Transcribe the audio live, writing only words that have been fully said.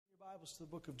Bibles to the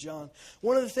book of John.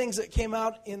 One of the things that came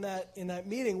out in that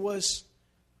meeting was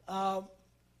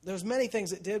there's many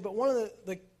things it did, but one of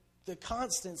the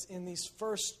constants in these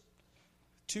first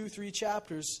 2-3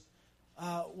 chapters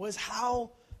was how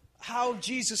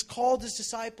Jesus called his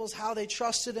disciples, how they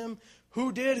trusted him,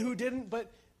 who did, who didn't.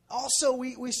 But also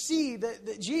we see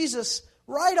that Jesus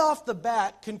right off the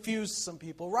bat confused some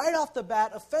people, right off the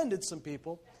bat offended some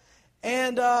people,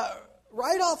 and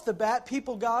right off the bat,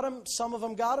 people got him. Some of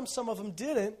them got him, some of them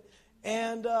didn't.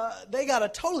 And they got a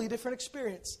totally different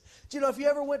experience. Do you know, if you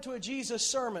ever went to a Jesus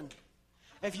sermon,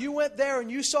 if you went there and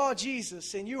you saw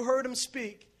Jesus and you heard him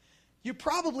speak, you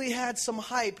probably had some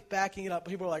hype backing it up.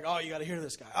 People were like, oh, you got to hear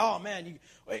this guy. Oh, man,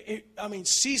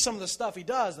 see some of the stuff he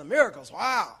does, the miracles.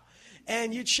 Wow.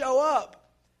 And you'd show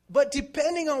up. But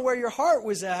depending on where your heart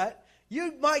was at,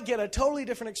 you might get a totally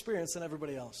different experience than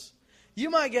everybody else. You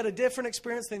might get a different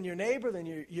experience than your neighbor, than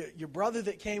your brother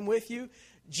that came with you.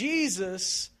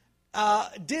 Jesus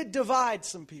did divide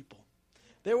some people.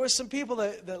 There were some people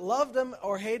that loved him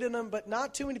or hated him, but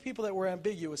not too many people that were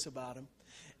ambiguous about him.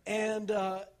 And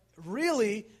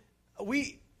really,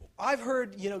 I've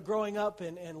heard, growing up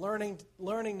and learning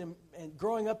and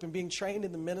growing up and being trained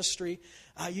in the ministry,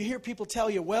 you hear people tell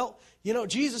you, well,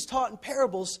 Jesus taught in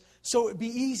parables, so it would be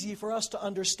easy for us to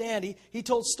understand. He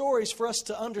told stories for us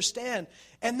to understand.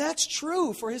 And that's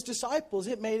true for his disciples.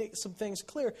 It made some things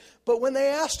clear. But when they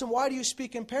asked him, why do you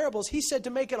speak in parables? He said to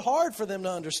make it hard for them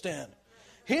to understand.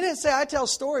 He didn't say, I tell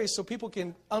stories so people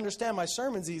can understand my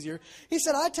sermons easier. He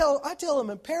said, I tell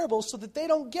them in parables so that they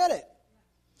don't get it.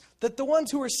 That the ones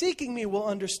who are seeking me will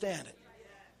understand it.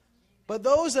 But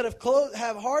those that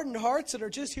have hardened hearts and are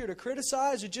just here to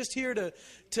criticize or just here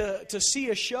to see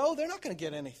a show, they're not going to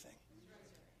get anything.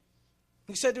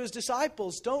 He said to his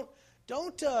disciples, don't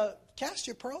cast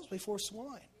your pearls before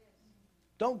swine.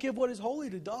 Don't give what is holy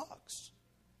to dogs.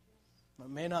 It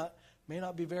may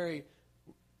not be very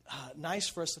nice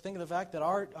for us to think of the fact that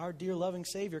our dear loving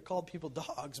Savior called people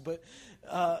dogs. But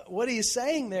what he is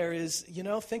saying there is,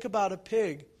 think about a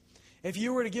pig. If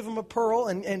you were to give him a pearl,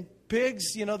 and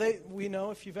pigs, we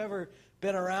know if you've ever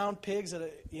been around pigs,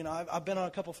 I've been on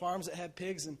a couple farms that had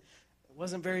pigs, and it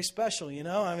wasn't very special,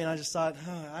 I just thought,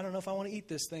 I don't know if I want to eat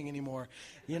this thing anymore,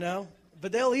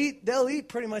 But they'll eat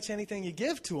pretty much anything you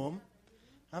give to them.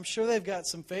 I'm sure they've got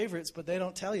some favorites, but they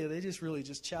don't tell you. They just really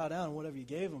chow down on whatever you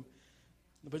gave them.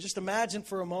 But just imagine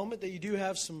for a moment that you do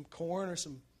have some corn or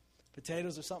some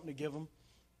potatoes or something to give them.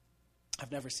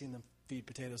 I've never seen them feed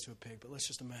potatoes to a pig, but let's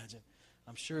just imagine.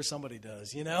 I'm sure somebody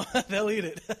does, They'll eat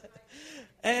it.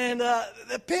 And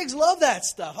the pigs love that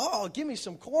stuff. Oh, give me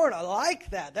some corn. I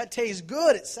like that. That tastes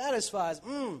good. It satisfies.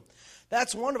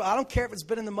 That's wonderful. I don't care if it's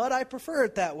been in the mud. I prefer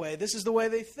it that way. This is the way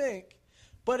they think.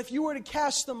 But if you were to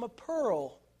cast them a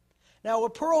pearl, now a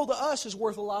pearl to us is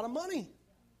worth a lot of money.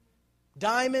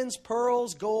 Diamonds,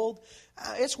 pearls, gold,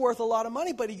 it's worth a lot of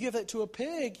money. But you give it to a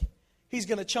pig, he's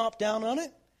going to chomp down on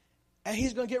it, and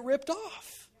he's going to get ripped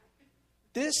off.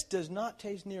 This does not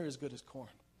taste near as good as corn.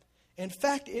 In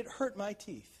fact, it hurt my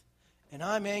teeth. And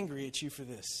I'm angry at you for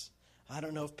this. I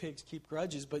don't know if pigs keep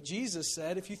grudges, but Jesus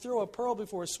said, if you throw a pearl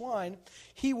before a swine,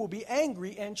 he will be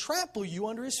angry and trample you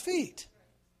under his feet.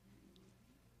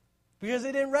 Because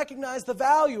they didn't recognize the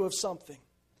value of something.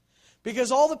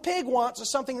 Because all the pig wants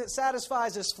is something that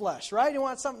satisfies his flesh, right? He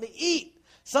wants something to eat.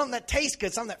 Something that tastes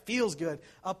good, something that feels good.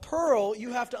 A pearl, you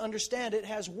have to understand, it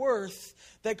has worth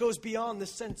that goes beyond the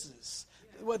senses.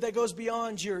 That goes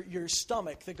beyond your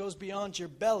stomach, that goes beyond your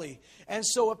belly. And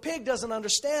so a pig doesn't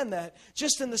understand that.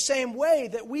 Just in the same way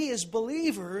that we as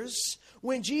believers,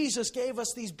 when Jesus gave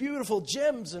us these beautiful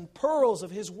gems and pearls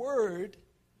of his word,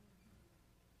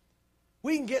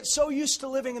 we can get so used to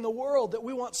living in the world that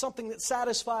we want something that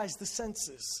satisfies the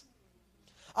senses.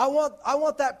 I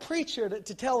want that preacher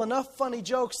to tell enough funny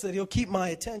jokes that he'll keep my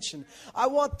attention. I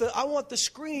want the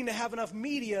screen to have enough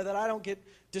media that I don't get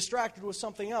distracted with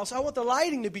something else. I want the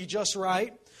lighting to be just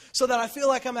right so that I feel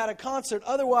like I'm at a concert.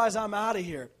 Otherwise, I'm out of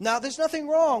here. Now, there's nothing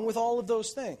wrong with all of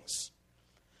those things.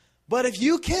 But if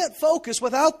you can't focus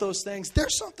without those things,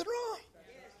 there's something wrong.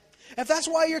 If that's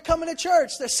why you're coming to church,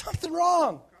 there's something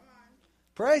wrong.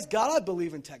 Praise God, I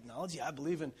believe in technology. I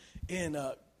believe in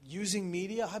using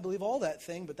media. I believe all that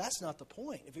thing, but that's not the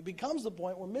point. If it becomes the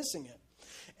point, we're missing it.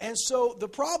 And so the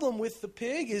problem with the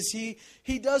pig is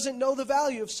he doesn't know the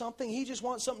value of something. He just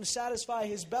wants something to satisfy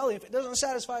his belly. If it doesn't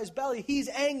satisfy his belly, he's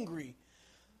angry.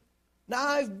 Now,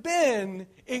 I've been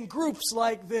in groups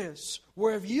like this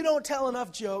where if you don't tell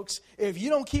enough jokes, if you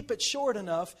don't keep it short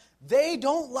enough, they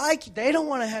don't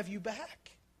want to have you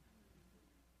back.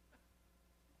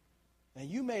 And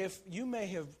you may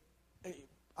have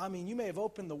I mean, you may have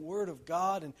opened the Word of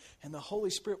God and the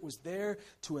Holy Spirit was there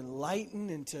to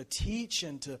enlighten and to teach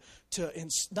and to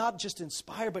not just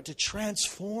inspire, but to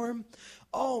transform.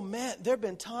 Oh, man, there have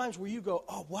been times where you go,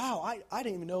 oh, wow, I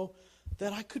didn't even know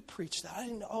that I could preach that. I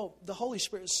didn't know, oh, the Holy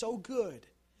Spirit is so good.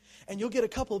 And you'll get a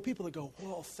couple of people that go,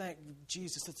 whoa, thank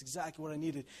Jesus, that's exactly what I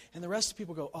needed. And the rest of the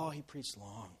people go, oh, he preached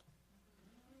long.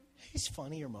 He's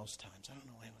funnier most times. I don't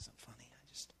know why he wasn't funny.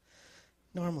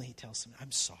 Normally he tells them,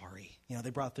 I'm sorry. You know, they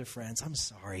brought their friends. I'm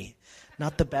sorry.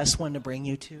 Not the best one to bring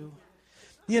you to.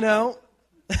 You know?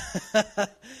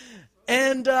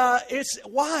 And it's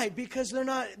why? Because they're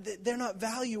not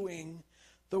valuing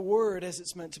the word as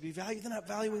it's meant to be valued. They're not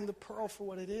valuing the pearl for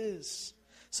what it is.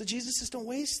 So Jesus says, don't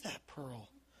waste that pearl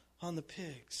on the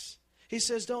pigs. He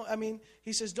says,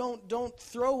 don't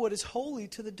throw what is holy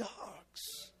to the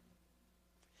dogs.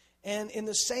 And in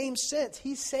the same sense,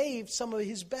 he saved some of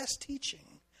his best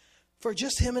teaching for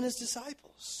just him and his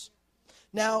disciples.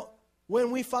 Now,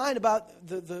 when we find about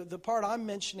the part I'm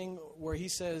mentioning where he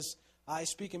says, I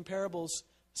speak in parables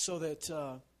so that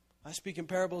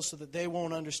they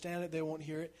won't understand it, they won't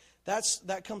hear it.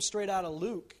 That comes straight out of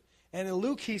Luke. And in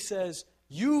Luke he says,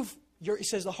 he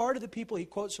says the heart of the people, he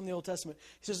quotes from the Old Testament,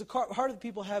 he says the heart of the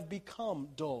people have become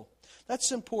dull.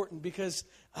 That's important because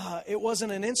it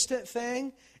wasn't an instant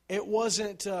thing. It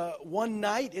wasn't one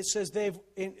night. It says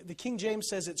the King James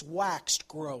says it's waxed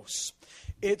gross.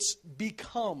 It's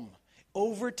become,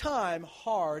 over time,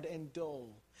 hard and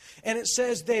dull. And it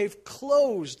says they've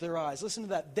closed their eyes. Listen to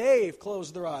that. They've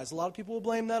closed their eyes. A lot of people will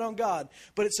blame that on God.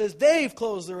 But it says they've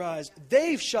closed their eyes.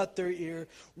 They've shut their ear.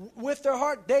 With their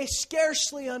heart, they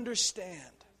scarcely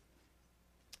understand.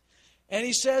 And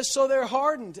he says, so they're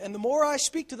hardened. And the more I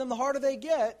speak to them, the harder they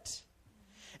get.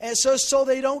 And so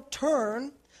they don't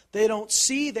turn. They don't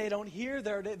see, they don't hear,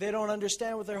 they don't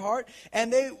understand with their heart.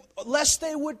 And lest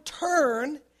they would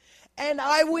turn, and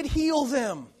I would heal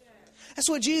them. That's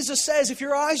what Jesus says. If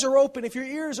your eyes are open, if your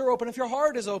ears are open, if your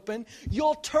heart is open,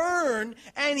 you'll turn,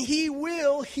 and He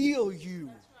will heal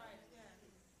you.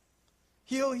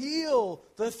 He'll heal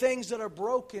the things that are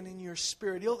broken in your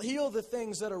spirit. He'll heal the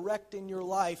things that are wrecked in your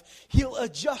life. He'll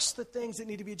adjust the things that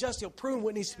need to be adjusted. He'll prune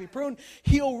what needs to be pruned.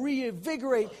 He'll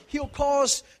reinvigorate. He'll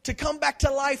cause to come back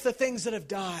to life the things that have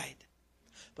died.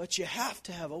 But you have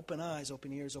to have open eyes,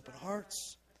 open ears, open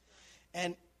hearts.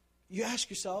 And you ask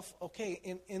yourself,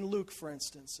 okay, in Luke, for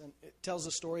instance, and it tells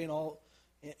a story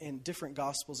in different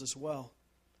Gospels as well.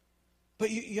 But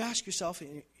you ask yourself,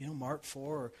 Mark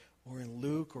 4 or in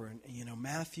Luke or in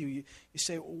Matthew, you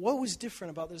say, what was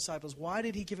different about the disciples? Why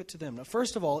did he give it to them? Now,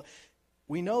 first of all,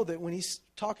 we know that when he's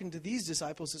talking to these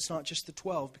disciples, it's not just the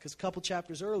 12, because a couple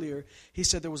chapters earlier, he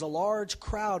said there was a large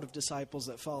crowd of disciples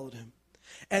that followed him.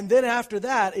 And then after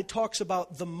that, it talks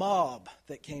about the mob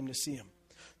that came to see him.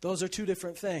 Those are two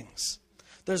different things.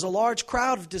 There's a large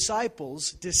crowd of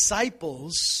disciples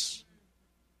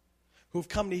who've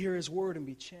come to hear his word and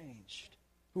be changed,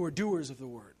 who are doers of the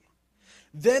word.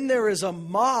 Then there is a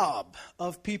mob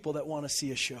of people that want to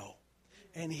see a show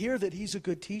and hear that he's a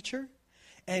good teacher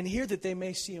and hear that they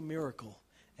may see a miracle,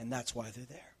 and that's why they're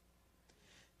there.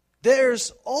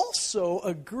 There's also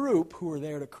a group who are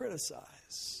there to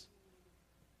criticize.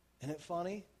 Isn't it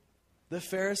funny? The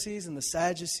Pharisees and the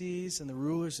Sadducees and the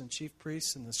rulers and chief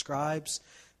priests and the scribes,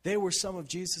 they were some of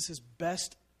Jesus'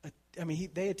 best.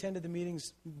 They attended the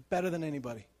meetings better than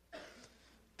anybody.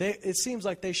 It seems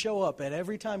like they show up at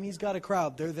every time he's got a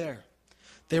crowd, they're there.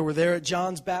 They were there at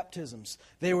John's baptisms.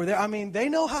 They were there. They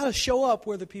know how to show up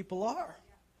where the people are.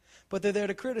 But they're there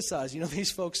to criticize.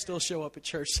 These folks still show up at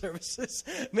church services.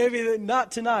 Maybe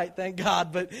not tonight, thank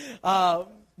God. But,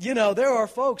 there are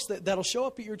folks that'll show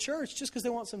up at your church just because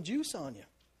they want some juice on you.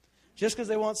 Just because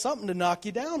they want something to knock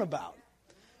you down about.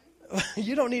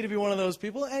 You don't need to be one of those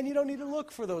people, and you don't need to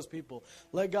look for those people.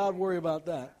 Let God worry about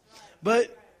that.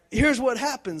 But here's what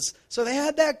happens. So they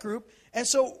had that group. And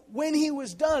so when he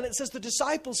was done, it says the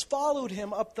disciples followed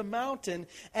him up the mountain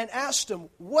and asked him,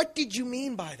 what did you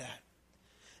mean by that?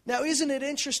 Now, isn't it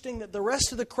interesting that the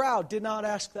rest of the crowd did not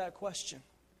ask that question?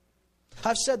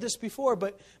 I've said this before,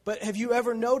 but have you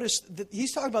ever noticed that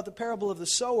he's talking about the parable of the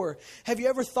sower? Have you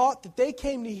ever thought that they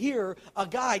came to hear a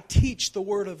guy teach the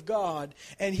word of God,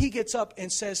 and he gets up and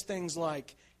says things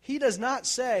like, he does not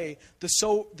say the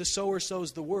sower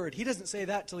sows the word. He doesn't say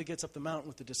that till he gets up the mountain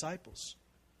with the disciples.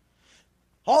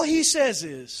 All he says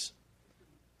is,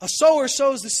 a sower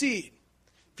sows the seed.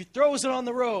 If he throws it on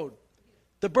the road,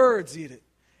 the birds eat it.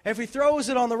 If he throws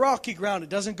it on the rocky ground, it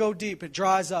doesn't go deep. It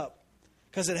dries up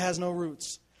because it has no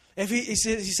roots. He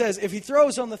says, if he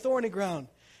throws on the thorny ground,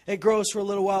 it grows for a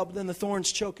little while, but then the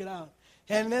thorns choke it out.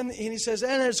 And he says,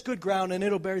 and it's good ground, and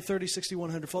it'll bear 30, 60,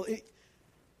 100 fold.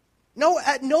 No,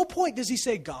 at no point does he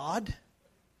say God.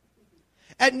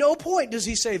 At no point does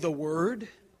he say the word.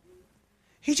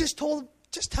 He just tell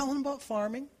him about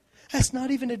farming. That's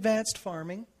not even advanced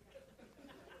farming.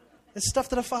 It's stuff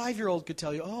that a 5-year-old could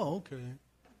tell you. Oh, okay.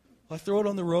 I throw it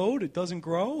on the road, it doesn't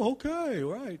grow? Okay,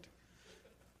 right.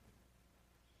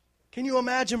 Can you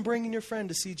imagine bringing your friend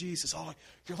to see Jesus? Oh,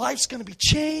 your life's going to be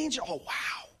changed? Oh,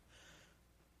 wow.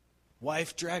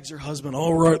 Wife drags her husband.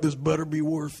 All right, this better be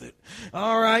worth it.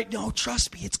 All right, no,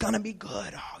 trust me, it's going to be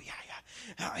good. Oh, yeah.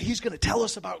 He's going to tell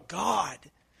us about God.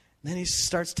 And then he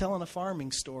starts telling a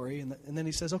farming story, and then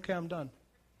he says, okay, I'm done.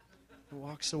 He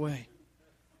walks away.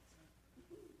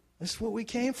 This is what we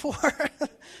came for?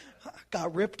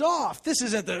 Got ripped off. This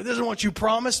isn't what you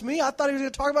promised me. I thought he was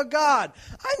going to talk about God.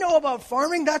 I know about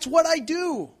farming. That's what I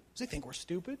do. Does he think we're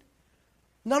stupid?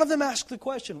 None of them ask the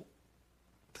question.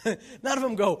 None of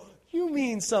them go, you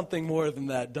mean something more than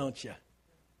that, don't you?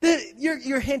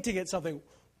 You're hinting at something.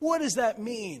 What does that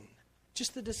mean?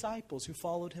 Just the disciples who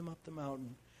followed him up the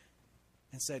mountain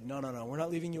and said, no, we're not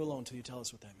leaving you alone until you tell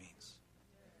us what that means.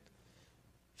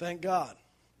 Thank God.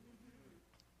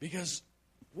 Because,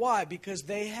 why? Because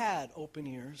they had open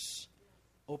ears,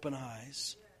 open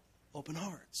eyes, open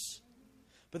hearts.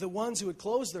 But the ones who had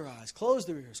closed their eyes, closed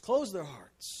their ears, closed their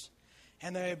hearts,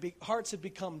 and their hearts had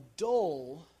become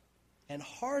dull and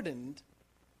hardened,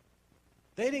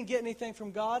 they didn't get anything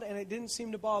from God, and it didn't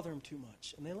seem to bother them too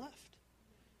much, and they left.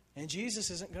 And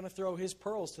Jesus isn't going to throw his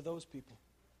pearls to those people.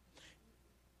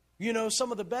 You know,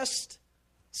 some of the best,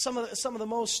 some of the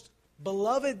most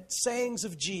beloved sayings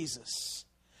of Jesus,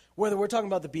 whether we're talking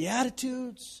about the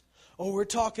Beatitudes, or we're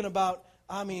talking about,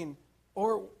 when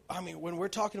we're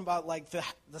talking about like the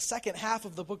second half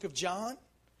of the book of John,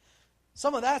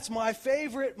 some of that's my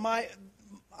favorite. I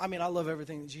love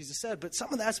everything that Jesus said, but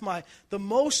some of that's the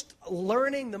most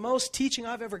learning, the most teaching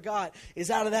I've ever got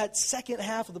is out of that second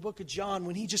half of the book of John,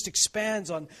 when he just expands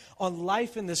on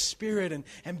life in the Spirit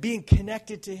and being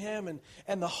connected to him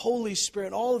and the Holy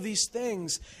Spirit, all of these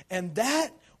things. And that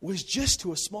was just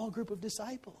to a small group of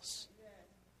disciples.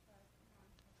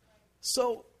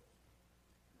 So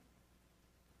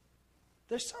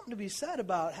there's something to be said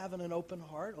about having an open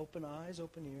heart, open eyes,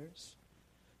 open ears,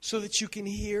 so that you can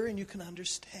hear and you can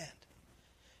understand.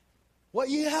 What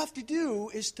you have to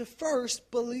do is to first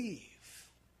believe.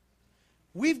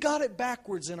 We've got it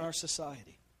backwards in our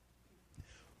society.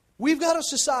 We've got a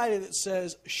society that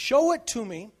says, show it to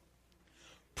me,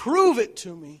 prove it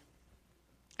to me,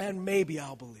 and maybe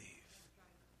I'll believe.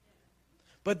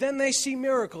 But then they see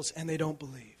miracles and they don't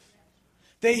believe.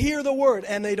 They hear the word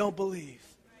and they don't believe.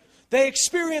 They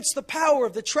experience the power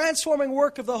of the transforming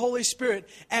work of the Holy Spirit,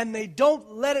 and they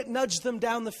don't let it nudge them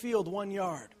down the field 1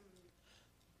 yard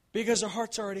because their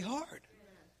heart's already hard.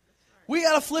 We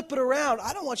got to flip it around.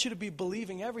 I don't want you to be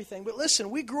believing everything, but listen,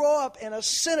 we grow up in a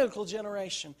cynical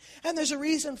generation, and there's a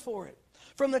reason for it.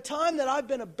 From the time that I've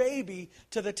been a baby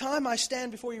to the time I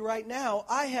stand before you right now,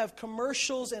 I have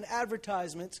commercials and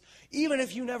advertisements. Even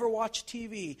if you never watch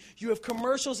TV, you have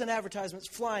commercials and advertisements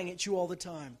flying at you all the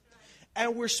time.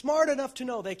 And we're smart enough to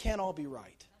know they can't all be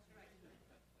right.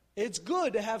 It's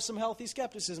good to have some healthy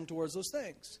skepticism towards those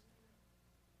things.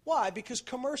 Why? Because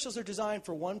commercials are designed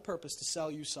for one purpose, to sell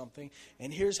you something.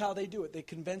 And here's how they do it. They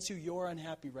convince you you're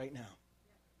unhappy right now.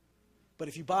 But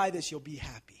if you buy this, you'll be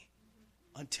happy.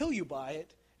 Until you buy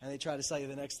it, and they try to sell you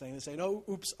the next thing. They say, no,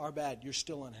 oops, our bad. You're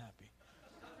still unhappy.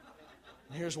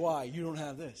 And here's why. You don't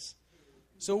have this.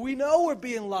 So we know we're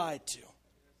being lied to.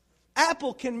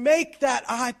 Apple can make that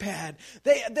iPad.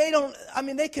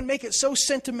 They can make it so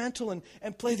sentimental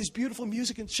and play this beautiful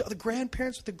music and show the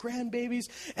grandparents with the grandbabies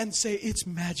and say it's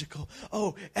magical.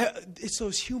 Oh, it's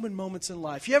those human moments in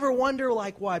life. You ever wonder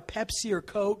why Pepsi or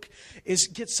Coke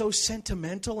gets so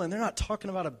sentimental, and they're not talking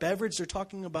about a beverage, they're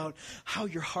talking about how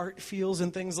your heart feels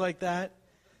and things like that?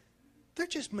 They're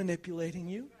just manipulating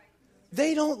you.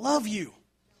 They don't love you.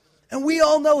 And we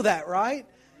all know that, right?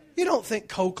 You don't think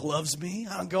Coke loves me.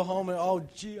 I don't go home and, oh,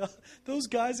 gee, those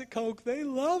guys at Coke, they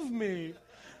love me.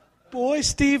 Boy,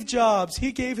 Steve Jobs,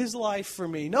 he gave his life for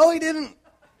me. No, he didn't.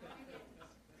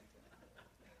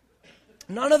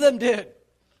 None of them did.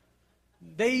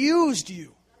 They used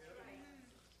you.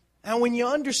 And when you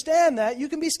understand that, you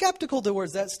can be skeptical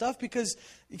towards that stuff because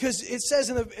it says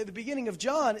at the beginning of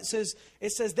John, it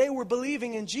says they were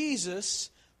believing in Jesus,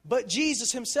 but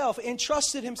Jesus himself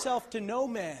entrusted himself to no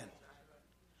man.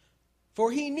 For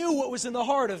he knew what was in the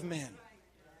heart of men.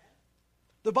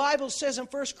 The Bible says in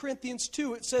 1 Corinthians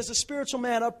 2, it says, a spiritual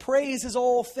man appraises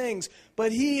all things,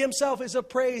 but he himself is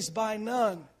appraised by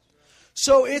none.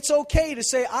 So it's okay to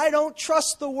say, I don't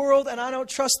trust the world and I don't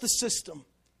trust the system.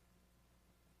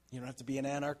 You don't have to be an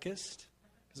anarchist.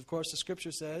 Because, of course, the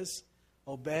Scripture says,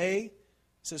 obey.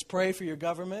 It says, pray for your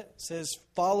government. It says,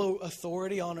 follow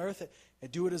authority on earth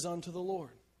and do it as unto the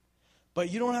Lord. But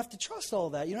you don't have to trust all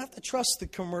that. You don't have to trust the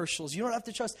commercials. You don't have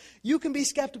to trust. You can be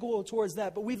skeptical towards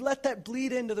that, but we've let that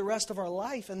bleed into the rest of our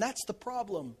life, and that's the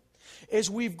problem. Is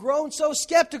we've grown so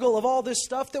skeptical of all this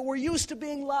stuff that we're used to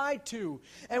being lied to.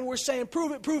 And we're saying,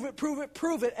 prove it, prove it, prove it,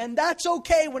 prove it. And that's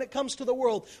okay when it comes to the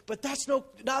world. But that's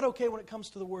not okay when it comes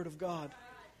to the Word of God.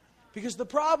 Because the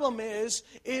problem is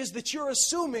that you're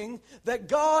assuming that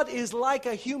God is like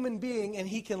a human being and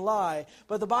He can lie.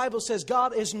 But the Bible says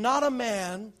God is not a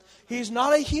man, He's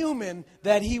not a human,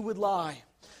 that He would lie.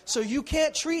 So you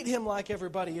can't treat Him like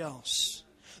everybody else.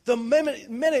 The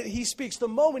minute He speaks, the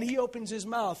moment He opens His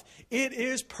mouth, it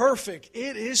is perfect.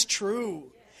 It is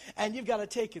true. And you've got to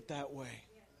take it that way.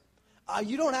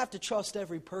 You don't have to trust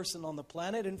every person on the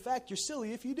planet. In fact, you're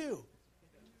silly if you do.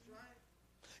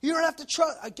 You don't have to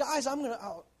trust, guys, I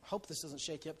hope this doesn't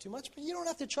shake you up too much, but you don't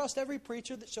have to trust every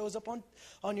preacher that shows up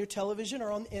on your television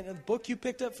or in a book you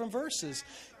picked up from Verses.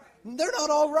 They're not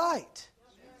all right.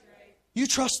 You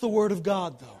trust the Word of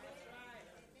God, though.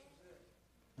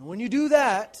 And when you do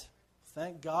that,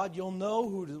 thank God you'll know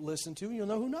who to listen to and you'll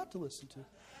know who not to listen to.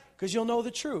 Because you'll know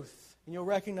the truth. And you'll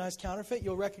recognize counterfeit.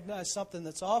 You'll recognize something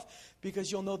that's off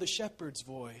because you'll know the shepherd's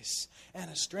voice. And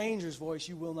a stranger's voice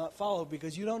you will not follow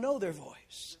because you don't know their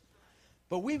voice.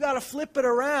 But we've got to flip it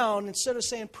around. Instead of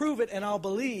saying, prove it and I'll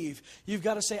believe, you've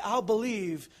got to say, I'll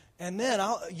believe, and then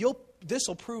this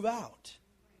will prove out.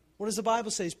 What does the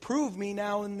Bible say? Prove me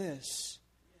now in this,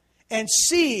 and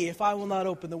see if I will not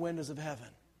open the windows of heaven.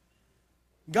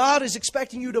 God is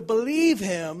expecting you to believe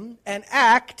Him and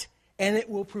act, and it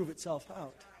will prove itself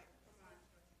out.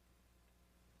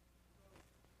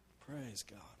 Praise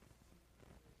God.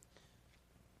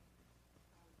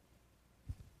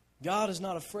 God is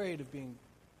not afraid of being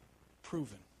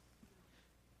proven.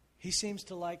 He seems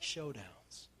to like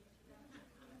showdowns.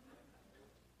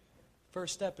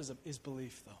 First step is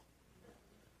belief, though.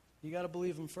 You got to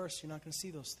believe Him first. You're not going to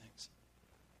see those things.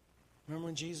 Remember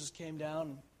when Jesus came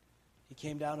down? He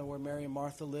came down to where Mary and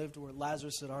Martha lived, where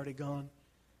Lazarus had already gone.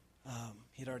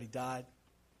 He'd already died.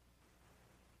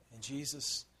 And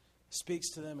Jesus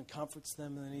speaks to them and comforts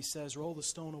them, and then He says, roll the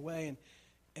stone away.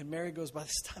 And Mary goes, by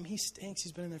this time he stinks.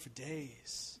 He's been in there for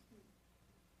days.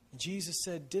 And Jesus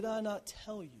said, did I not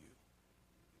tell you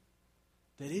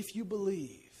that if you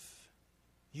believe,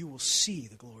 you will see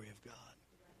the glory of God?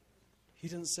 He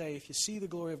didn't say, if you see the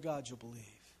glory of God, you'll believe.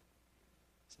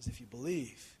 He says, if you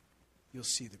believe, you'll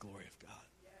see the glory of God.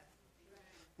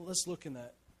 Well, let's look in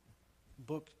that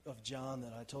book of John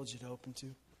that I told you to open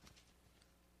to.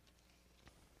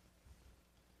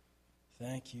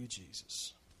 Thank you,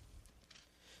 Jesus.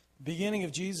 The beginning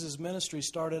of Jesus' ministry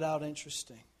started out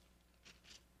interesting.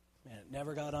 Man, it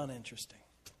never got uninteresting.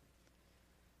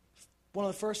 One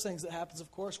of the first things that happens,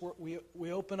 of course,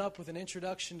 we open up with an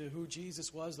introduction to who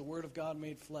Jesus was, the Word of God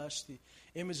made flesh, the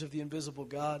image of the invisible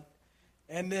God.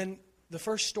 And then the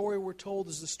first story we're told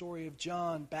is the story of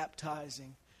John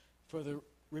baptizing for the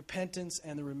repentance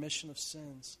and the remission of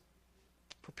sins,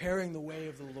 preparing the way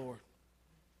of the Lord.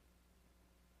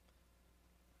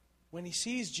 When he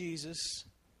sees Jesus,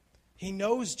 he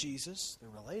knows Jesus. They're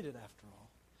related after all.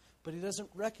 But he doesn't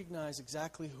recognize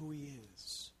exactly who he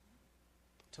is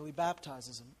until he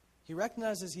baptizes him. He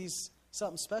recognizes he's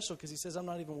something special because he says, I'm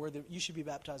not even worthy. You should be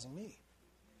baptizing me.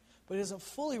 But he doesn't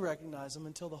fully recognize him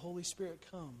until the Holy Spirit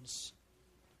comes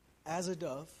as a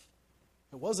dove.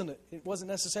 It wasn't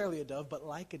necessarily a dove, but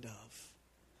like a dove.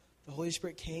 The Holy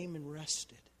Spirit came and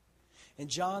rested. And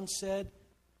John said,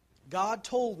 God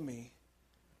told me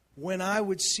when I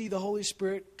would see the Holy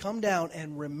Spirit come down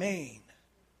and remain,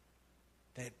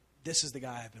 that this is the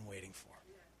guy I've been waiting for.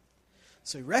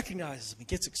 So he recognizes him, he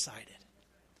gets excited.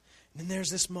 And then there's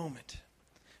this moment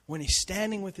when he's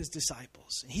standing with his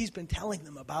disciples, and he's been telling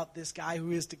them about this guy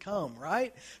who is to come,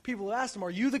 right? People asked him, are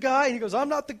you the guy? And he goes, I'm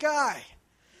not the guy.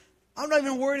 I'm not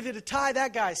even worthy to tie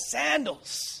that guy's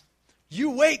sandals.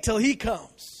 You wait till he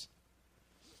comes.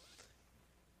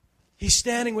 He's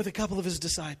standing with a couple of his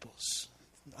disciples.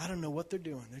 I don't know what they're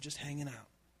doing. They're just hanging out.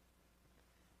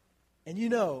 And you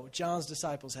know, John's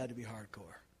disciples had to be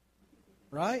hardcore.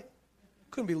 Right?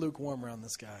 Couldn't be lukewarm around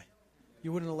this guy.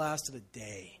 You wouldn't have lasted a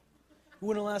day. You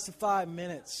wouldn't have lasted 5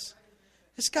 minutes.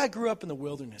 This guy grew up in the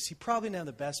wilderness. He probably didn't have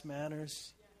the best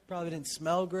manners. Probably didn't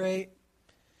smell great.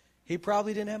 He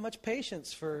probably didn't have much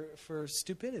patience for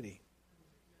stupidity.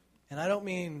 And I don't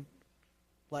mean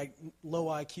like low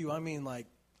IQ. I mean like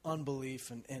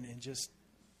unbelief and just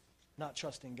not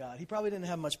trusting God. He probably didn't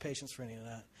have much patience for any of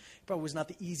that. He probably was not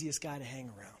the easiest guy to hang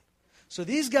around. So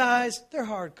these guys, they're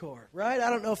hardcore, right? I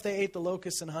don't know if they ate the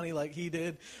locusts and honey like he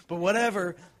did, but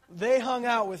whatever. They hung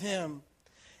out with him.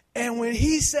 And when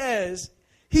he says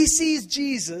he sees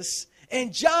Jesus,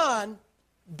 and John,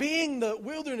 being the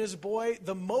wilderness boy,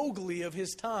 the Mowgli of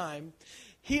his time,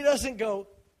 he doesn't go,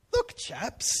 "Look,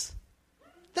 chaps,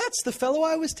 that's the fellow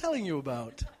I was telling you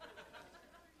about."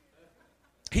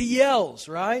 He yells,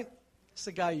 right? It's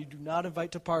the guy you do not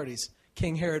invite to parties.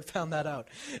 King Herod found that out.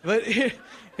 But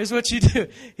here's what you do.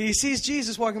 He sees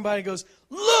Jesus walking by and goes,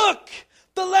 "Look,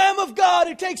 the Lamb of God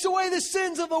who takes away the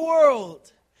sins of the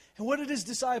world." And what did his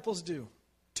disciples do?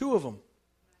 2 of them.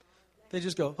 They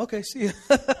just go, "Okay, see you."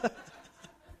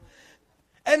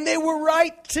 And they were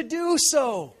right to do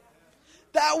so.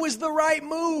 That was the right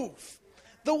move.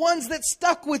 The ones that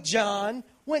stuck with John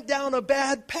went down a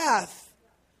bad path.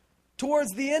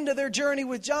 Towards the end of their journey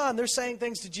with John, they're saying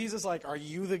things to Jesus like, "Are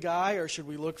you the guy, or should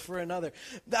we look for another?"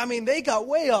 I mean, they got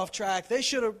way off track. They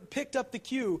should have picked up the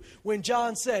cue when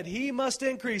John said, "He must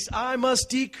increase, I must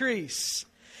decrease.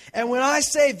 And when I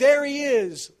say, there he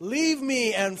is, leave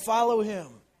me and follow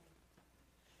him."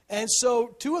 And so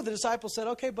 2 of the disciples said,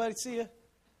 "Okay, buddy, see ya.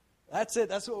 That's it.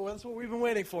 That's what we've been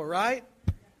waiting for, right?"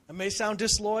 It may sound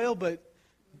disloyal, but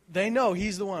they know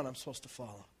he's the one I'm supposed to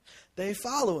follow. They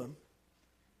follow him.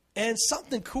 And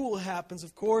something cool happens,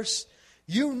 of course.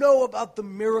 You know about the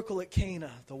miracle at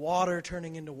Cana, the water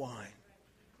turning into wine,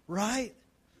 right?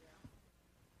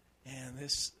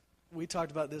 And we talked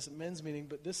about this at men's meeting,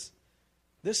 but this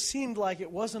seemed like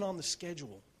it wasn't on the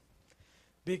schedule.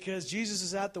 Because Jesus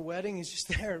is at the wedding, he's just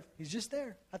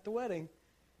there at the wedding.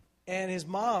 And his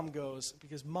mom goes,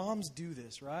 because moms do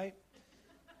this, right?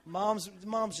 Moms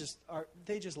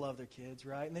they just love their kids,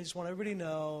 right? And they just want everybody to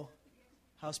know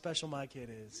how special my kid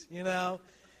is, you know?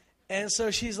 And so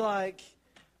she's like,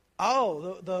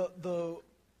 "Oh,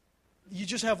 you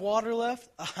just have water left?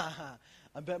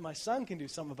 I bet my son can do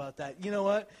something about that. You know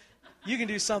what? You can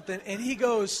do something." And he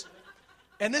goes,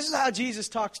 and this is how Jesus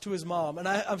talks to his mom. And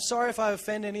I'm sorry if I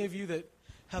offend any of you that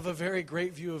have a very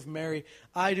great view of Mary.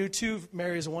 I do too.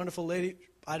 Mary is a wonderful lady.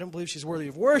 I don't believe she's worthy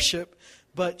of worship,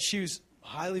 but she's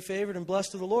highly favored and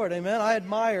blessed of the Lord. Amen? I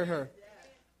admire her.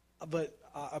 But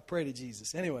I pray to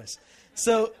Jesus. Anyways,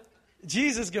 so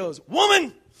Jesus goes,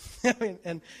 "Woman!" I mean,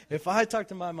 and if I talk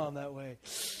to my mom that way,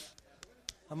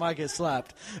 I might get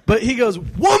slapped. But he goes,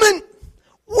 "Woman,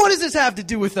 what does this have to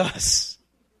do with us?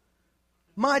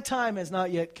 My time has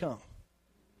not yet come."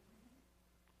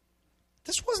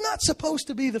 This was not supposed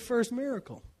to be the first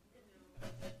miracle.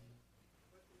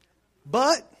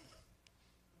 But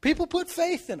people put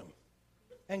faith in him.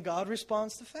 And God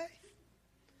responds to faith.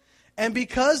 And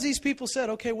because these people said,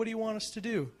 "Okay, what do you want us to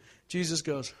do?" Jesus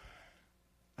goes,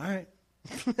 "All right.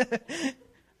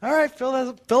 All right, fill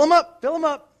them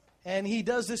up. And he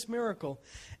does this miracle.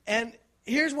 And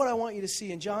here's what I want you to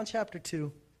see. In John chapter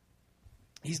 2,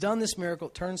 he's done this miracle.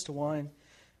 It turns to wine.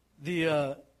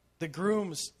 The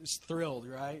groom is thrilled,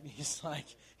 right? He's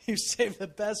like, "You saved the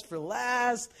best for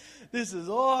last. This is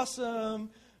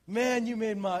awesome. Man, you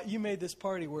made this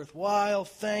party worthwhile.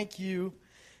 Thank you."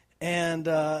 And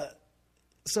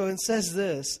so it says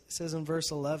this. It says in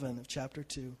verse 11 of chapter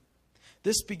 2.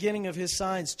 "This beginning of his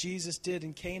signs Jesus did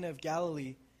in Cana of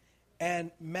Galilee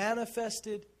and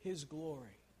manifested his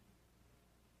glory."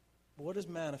 What does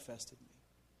manifested mean?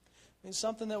 It means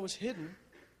something that was hidden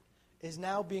is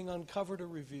now being uncovered or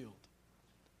revealed.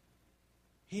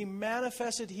 He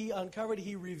manifested, he uncovered,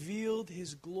 he revealed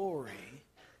his glory.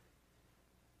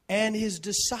 And his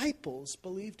disciples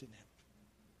believed in him.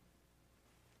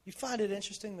 You find it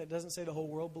interesting that it doesn't say the whole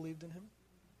world believed in him?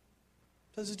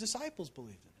 Because his disciples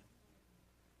believed in him.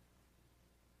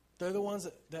 They're the ones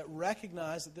that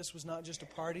recognized that this was not just a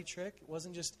party trick. It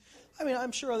wasn't just,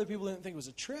 I'm sure other people didn't think it was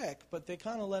a trick, but they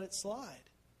kind of let it slide.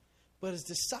 But his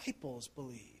disciples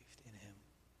believed in him.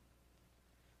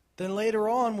 Then later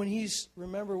on, when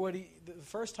the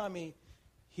first time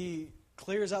he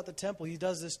clears out the temple, he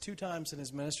does this 2 times in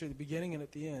his ministry, at the beginning and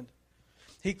at the end.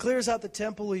 He clears out the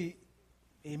temple, he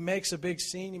makes a big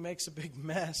scene, he makes a big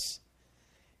mess.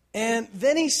 And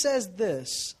then he says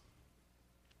this.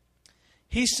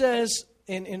 He says,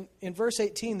 in verse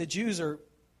 18, the Jews are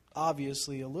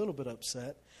obviously a little bit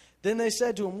upset. Then they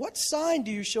said to him, "What sign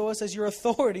do you show us as your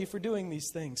authority for doing these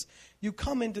things? You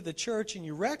come into the church and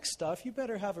you wreck stuff. You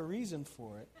better have a reason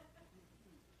for it."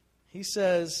 He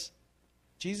says,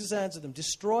 Jesus answered them,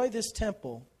 "Destroy this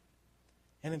temple,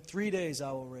 and in 3 days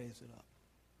I will raise it up."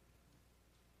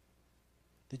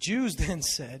 The Jews then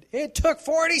said, "It took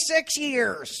 46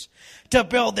 years to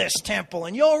build this temple,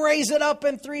 and you'll raise it up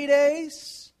in 3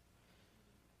 days?"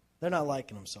 They're not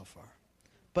liking him so far.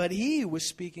 But he was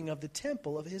speaking of the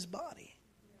temple of his body.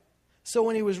 So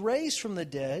when he was raised from the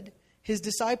dead, his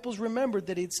disciples remembered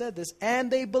that he'd said this,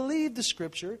 and they believed the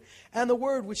scripture and the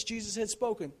word which Jesus had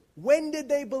spoken. When did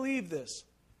they believe this?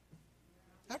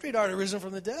 After he'd already risen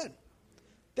from the dead.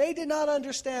 They did not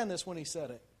understand this when he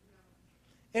said it.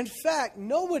 In fact,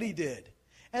 nobody did.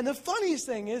 And the funniest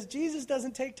thing is, Jesus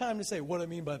doesn't take time to say, what I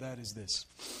mean by that is this.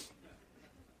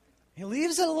 He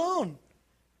leaves it alone.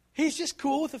 He's just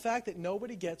cool with the fact that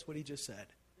nobody gets what he just said.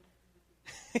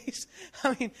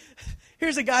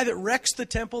 Here's a guy that wrecks the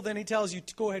temple, then he tells you,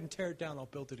 go ahead and tear it down, I'll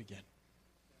build it again.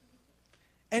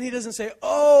 And he doesn't say,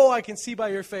 oh, I can see by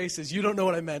your faces, you don't know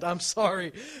what I meant, I'm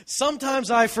sorry.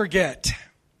 Sometimes I forget.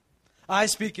 I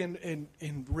speak in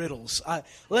riddles.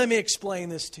 Let me explain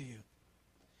this to you.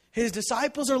 His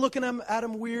disciples are looking at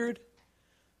him weird.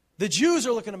 The Jews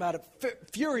are looking at him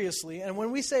furiously. And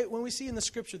when we see in the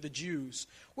scripture the Jews,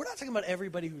 we're not talking about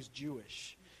everybody who's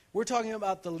Jewish. We're talking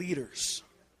about the leaders.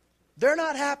 They're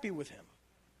not happy with him.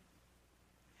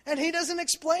 And he doesn't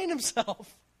explain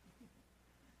himself.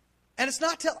 And it's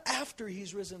not till after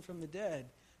he's risen from the dead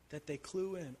that they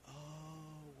clue in.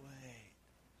 Oh, wait.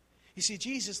 You see,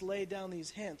 Jesus laid down these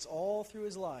hints all through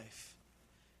his life.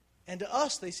 And to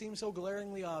us, they seem so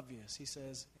glaringly obvious. He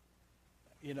says,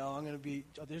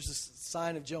 there's a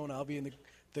sign of Jonah. I'll be in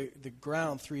the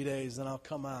ground 3 days, then I'll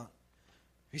come out.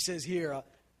 He says here,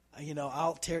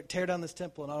 I'll tear down this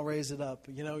temple and I'll raise it up.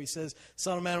 He says,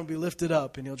 Son of Man will be lifted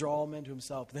up and he'll draw all men to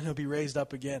himself. Then he'll be raised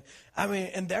up again.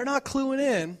 And they're not cluing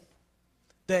in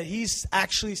that he's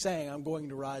actually saying, I'm going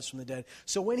to rise from the dead.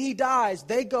 So when he dies,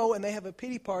 they go and they have a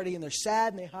pity party and they're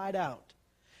sad and they hide out.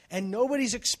 And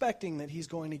nobody's expecting that he's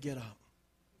going to get up.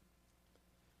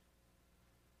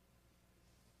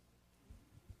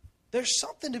 There's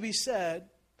something to be said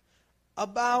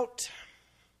about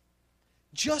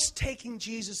just taking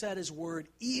Jesus at his word,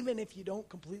 even if you don't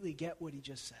completely get what he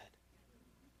just said.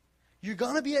 You're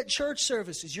going to be at church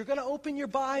services. You're going to open your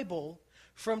Bible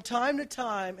from time to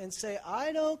time and say,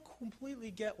 I don't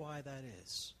completely get why that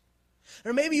is.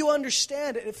 Or maybe you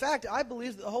understand it. In fact, I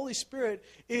believe that the Holy Spirit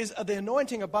is, the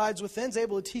anointing abides within, is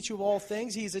able to teach you of all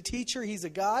things. He's a teacher. He's a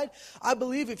guide. I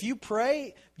believe if you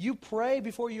pray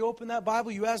before you open that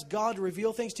Bible, you ask God to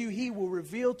reveal things to you, he will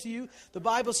reveal to you. The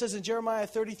Bible says in Jeremiah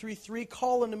 33:3,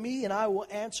 call unto me and I will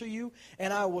answer you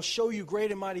and I will show you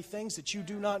great and mighty things that you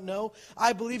do not know.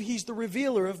 I believe he's the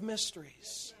revealer of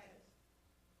mysteries.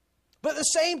 But at the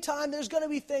same time, there's going to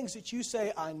be things that you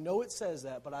say, I know it says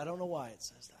that, but I don't know why it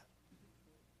says that.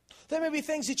 There may be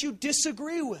things that you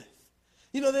disagree with.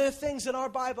 There are things in our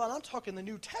Bible, and I'm talking the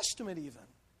New Testament even,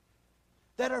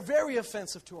 that are very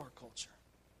offensive to our culture.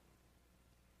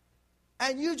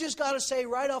 And you just got to say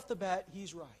right off the bat,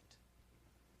 he's right.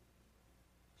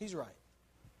 He's right.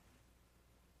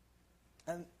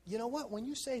 And you know what? When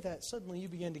you say that, suddenly you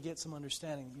begin to get some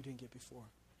understanding that you didn't get before.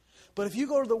 But if you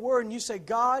go to the Word and you say,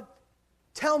 God,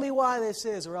 tell me why this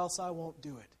is, or else I won't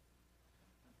do it.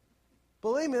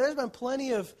 Believe me, there's been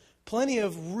plenty of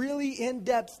really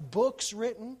in-depth books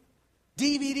written,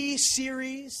 DVD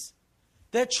series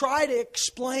that try to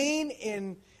explain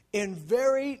in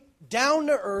very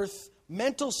down-to-earth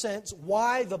mental sense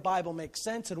why the Bible makes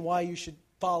sense and why you should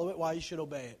follow it, why you should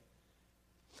obey it.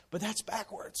 But that's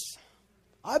backwards.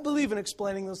 I believe in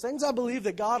explaining those things. I believe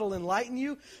that God will enlighten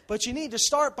you, but you need to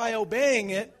start by obeying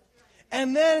it.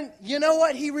 And then, you know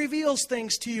what? He reveals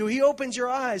things to you. He opens your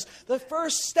eyes. The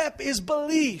first step is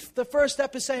belief. The first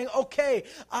step is saying, okay,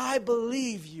 I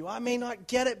believe you. I may not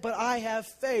get it, but I have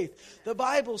faith. The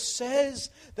Bible says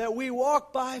that we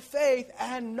walk by faith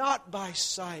and not by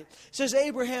sight. It says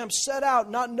Abraham set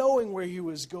out not knowing where he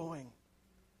was going.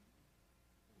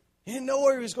 He didn't know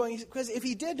where he was going, because if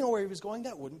he did know where he was going,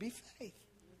 that wouldn't be faith.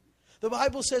 The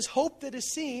Bible says hope that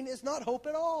is seen is not hope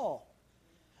at all.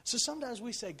 So sometimes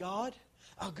we say, God,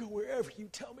 I'll go wherever you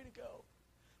tell me to go.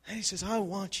 And he says, I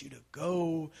want you to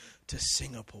go to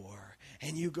Singapore.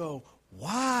 And you go,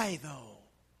 why though?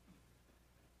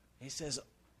 He says,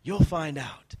 you'll find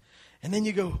out. And then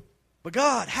you go, but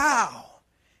God, how?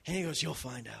 And he goes, you'll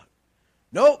find out.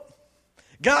 Nope.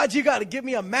 God, you got to give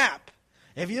me a map.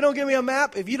 If you don't give me a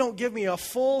map, if you don't give me a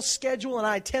full schedule and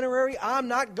itinerary, I'm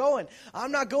not going.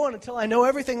 I'm not going until I know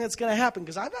everything that's going to happen,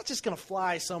 because I'm not just going to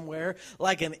fly somewhere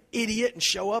like an idiot and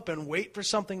show up and wait for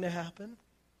something to happen.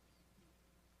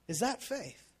 Is that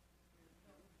faith?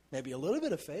 Maybe a little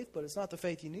bit of faith, but it's not the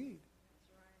faith you need.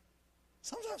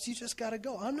 Sometimes you just got to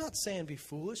go. I'm not saying be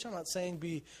foolish. I'm not saying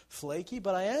be flaky,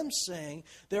 but I am saying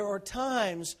there are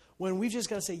times when we've just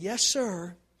got to say, yes,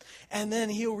 sir. And then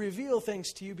he'll reveal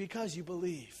things to you because you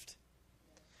believed.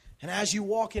 And as you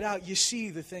walk it out, you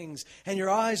see the things, and your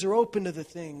eyes are open to the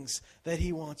things that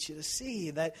He wants you to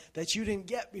see, that you didn't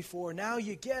get before. Now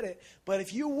you get it. But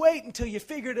if you wait until you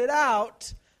figured it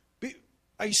out,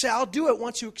 you say, I'll do it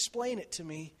once you explain it to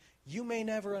me, you may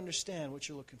never understand what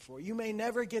you're looking for. You may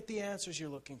never get the answers you're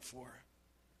looking for.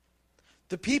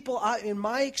 The people, in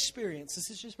my experience,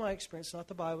 this is just my experience, not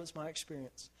the Bible, it's my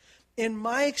experience. In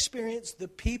my experience, the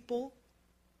people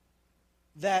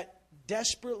that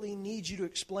desperately need you to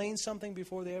explain something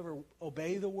before they ever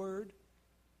obey the word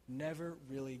never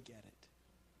really get it.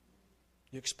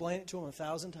 You explain it to them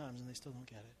 1,000 times and they still don't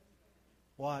get it.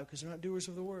 Why? Because they're not doers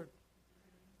of the word.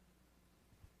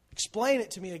 Explain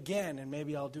it to me again and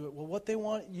maybe I'll do it. Well, what they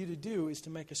want you to do is to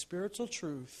make a spiritual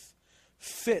truth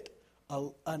fit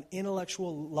an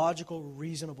intellectual, logical,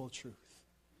 reasonable truth.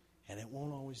 And it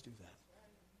won't always do that.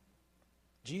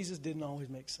 Jesus didn't always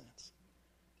make sense.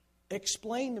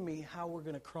 Explain to me how we're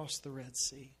going to cross the Red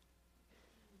Sea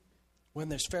when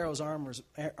there's Pharaoh's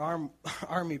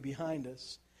army behind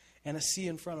us and a sea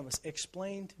in front of us.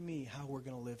 Explain to me how we're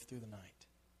going to live through the night.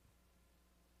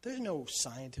 There's no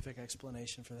scientific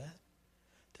explanation for that.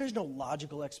 There's no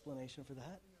logical explanation for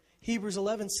that. Hebrews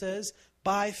 11 says,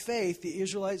 by faith the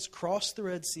Israelites crossed the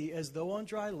Red Sea as though on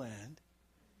dry land.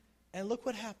 And look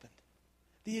what happened.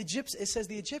 It says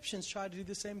the Egyptians tried to do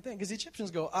the same thing. Because the Egyptians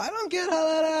go, I don't get how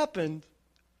that happened.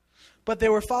 But they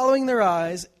were following their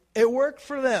eyes. It worked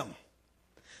for them.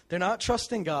 They're not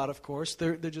trusting God, of course.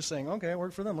 They're just saying, okay, it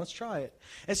worked for them. Let's try it.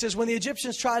 It says when the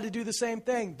Egyptians tried to do the same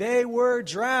thing, they were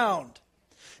drowned.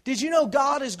 Did you know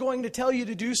God is going to tell you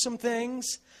to do some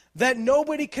things that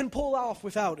nobody can pull off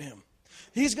without Him?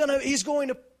 He's going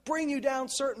to bring you down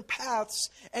certain paths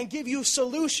and give you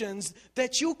solutions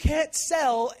that you can't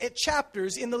sell at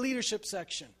chapters in the leadership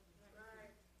section.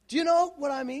 Do you know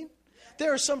what I mean?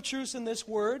 There are some truths in this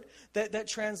word that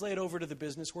translate over to the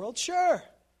business world. Sure.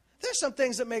 There's some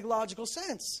things that make logical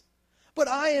sense. But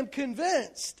I am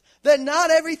convinced that not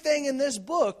everything in this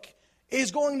book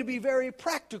is going to be very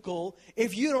practical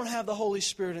if you don't have the Holy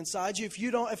Spirit inside you, if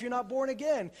you're not born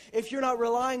again, if you're not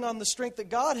relying on the strength that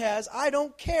God has. I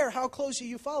don't care how closely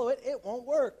you follow it, it won't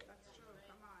work. That's true.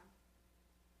 Come on.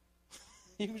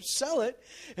 You can sell it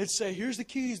and say, here's the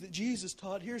keys that Jesus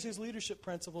taught, here's His leadership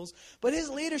principles. But His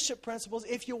leadership principles,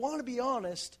 if you want to be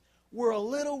honest, were a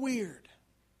little weird.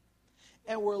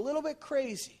 And we're a little bit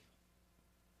crazy.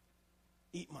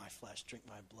 Eat my flesh, drink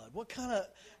my blood.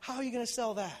 How are you going to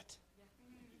sell that?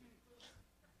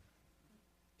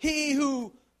 He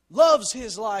who loves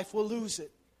his life will lose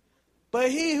it. But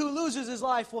he who loses his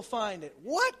life will find it.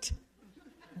 What?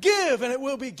 Give and it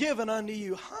will be given unto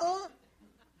you. Huh?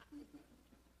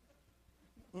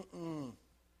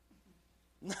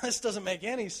 This doesn't make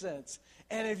any sense.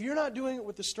 And if you're not doing it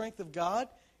with the strength of God,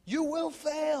 you will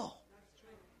fail.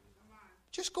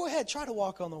 Just go ahead, try to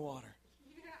walk on the water.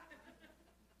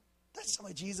 That's some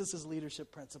of Jesus'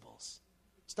 leadership principles.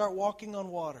 Start walking on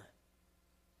water.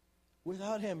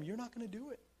 Without Him, you're not going to do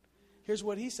it. Here's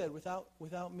what He said,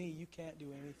 without me, you can't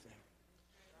do anything.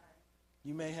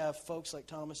 You may have folks like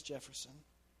Thomas Jefferson,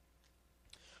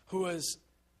 who was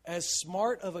as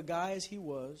smart of a guy as he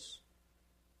was,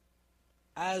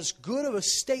 as good of a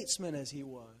statesman as he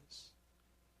was,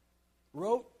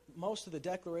 wrote most of the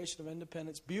Declaration of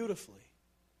Independence beautifully,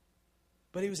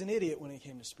 but he was an idiot when it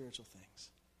came to spiritual things.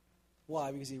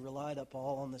 Why? Because he relied up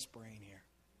all on this brain here.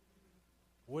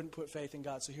 Wouldn't put faith in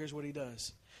God. So here's what he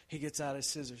does. He gets out his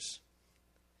scissors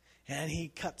and he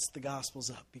cuts the Gospels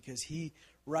up because he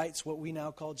writes what we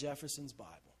now call Jefferson's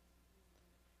Bible,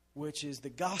 which is the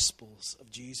Gospels of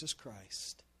Jesus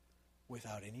Christ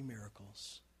without any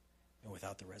miracles and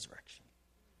without the resurrection.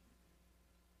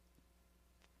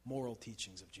 Moral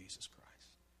teachings of Jesus Christ.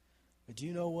 But do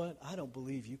you know what? I don't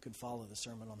believe you can follow the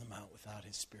Sermon on the Mount without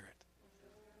His Spirit.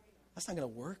 That's not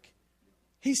going to work.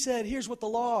 He said, here's what the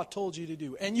law told you to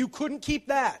do. And you couldn't keep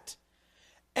that.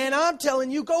 And I'm telling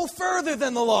you, go further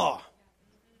than the law.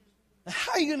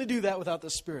 How are you going to do that without the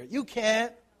Spirit? You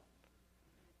can't.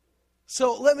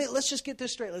 So let's just get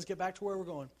this straight. Let's get back to where we're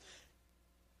going.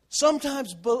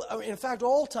 Sometimes, in fact,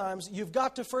 all times, you've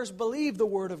got to first believe the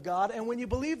Word of God. And when you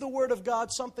believe the Word of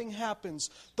God, something happens.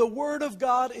 The Word of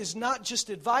God is not just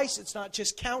advice. It's not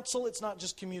just counsel. It's not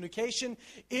just communication.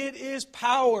 It is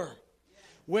power.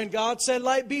 When God said,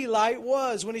 light be, light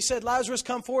was. When He said, Lazarus,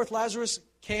 come forth, Lazarus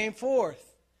came forth.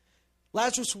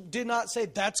 Lazarus did not say,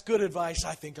 that's good advice,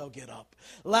 I think I'll get up.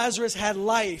 Lazarus had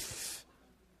life.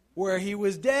 Where he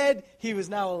was dead, he was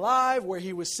now alive. Where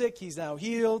he was sick, he's now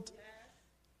healed.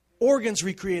 Organs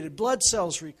recreated, blood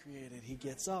cells recreated, he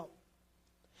gets up.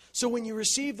 So when you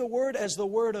receive the Word as the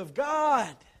Word of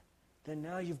God, then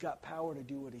now you've got power to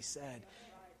do what He said.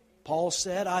 Paul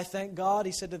said, I thank God,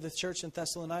 he said to the church in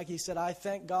Thessalonica, he said, I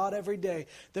thank God every day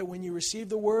that when you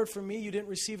received the word from me, you didn't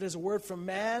receive it as a word from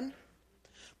man,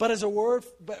 but as a word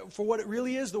for what it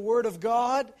really is, the word of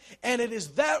God. And it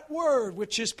is that word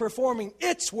which is performing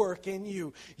its work in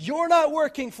you. You're not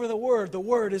working for the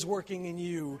word is working in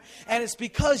you. And it's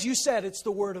because you said it's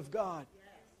the word of God.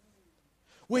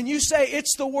 When you say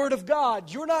it's the word of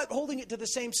God, you're not holding it to the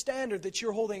same standard that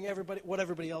you're holding what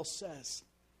everybody else says.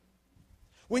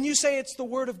 When you say it's the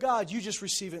word of God, you just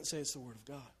receive it and say it's the word of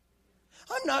God.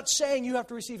 I'm not saying you have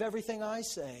to receive everything I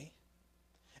say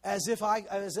as if I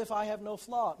have no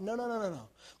flaw. No.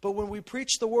 But when we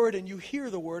preach the word and you hear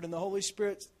the word and the Holy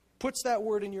Spirit puts that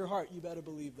word in your heart, you better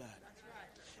believe that.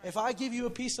 If I give you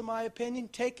a piece of my opinion,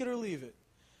 take it or leave it.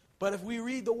 But if we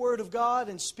read the word of God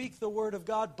and speak the word of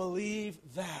God, believe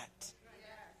that.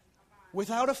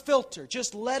 Without a filter,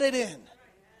 just let it in.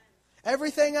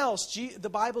 Everything else, the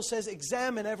Bible says,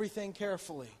 examine everything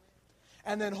carefully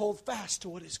and then hold fast to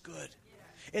what is good.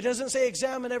 It doesn't say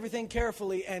examine everything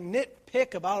carefully and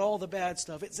nitpick about all the bad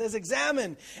stuff. It says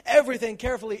examine everything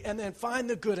carefully and then find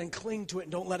the good and cling to it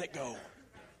and don't let it go.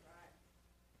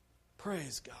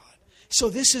 Praise God.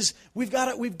 So we've got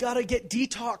to get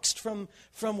detoxed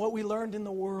from what we learned in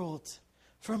the world,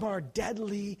 from our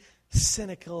deadly,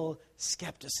 cynical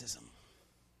skepticism.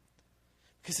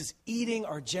 Because it's eating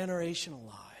our generation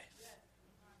alive.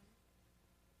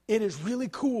 It is really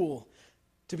cool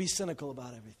to be cynical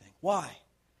about everything. Why?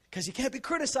 Because you can't be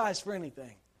criticized for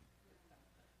anything.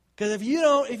 Because if you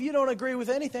don't agree with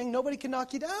anything, nobody can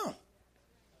knock you down.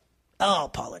 Oh,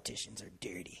 politicians are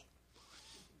dirty.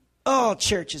 Oh,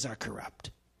 churches are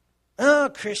corrupt. Oh,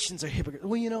 Christians are hypocrites.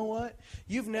 Well, you know what?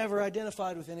 You've never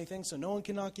identified with anything, so no one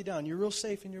can knock you down. You're real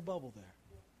safe in your bubble there.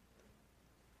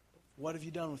 What have you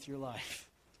done with your life?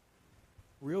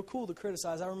 Real cool to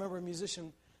criticize. I remember a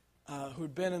musician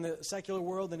who'd been in the secular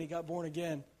world and he got born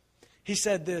again. He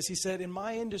said this. He said, in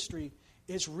my industry,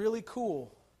 it's really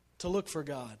cool to look for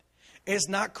God. It's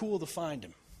not cool to find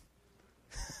Him.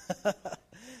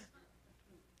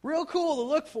 Real cool to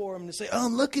look for Him, to say, oh,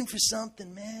 I'm looking for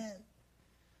something, man.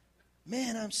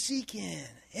 Man, I'm seeking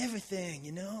everything,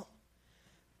 you know.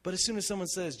 But as soon as someone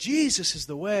says, Jesus is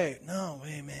the way, no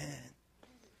way, man.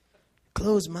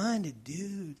 Closed-minded,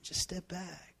 dude. Just step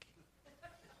back.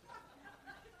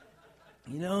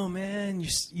 You know, man, you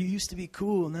used to be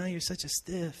cool. Now you're such a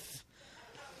stiff.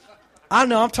 I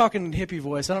know, I'm talking in hippie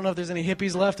voice. I don't know if there's any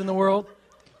hippies left in the world.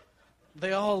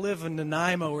 They all live in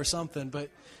Nanaimo or something, but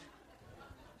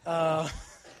that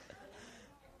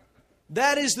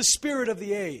is the spirit of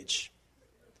the age.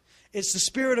 It's the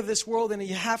spirit of this world, and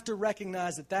you have to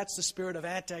recognize that that's the spirit of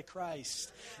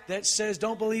Antichrist that says,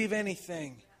 don't believe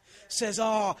anything. Says,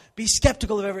 oh, be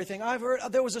skeptical of everything.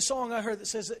 There was a song I heard that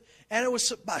says, and it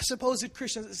was by supposed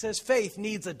Christians, that says, faith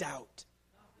needs a doubt.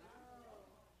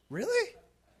 Really?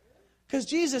 Because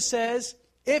Jesus says,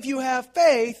 if you have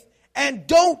faith and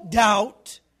don't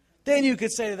doubt, then you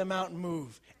could say to the mountain,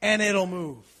 move, and it'll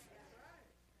move.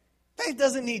 Faith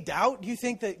doesn't need doubt. Do you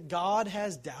think that God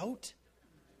has doubt?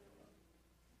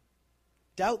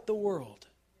 Doubt the world.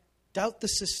 Doubt the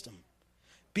system.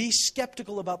 Be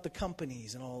skeptical about the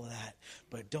companies and all of that,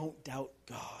 but don't doubt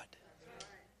God.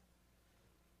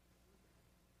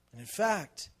 And in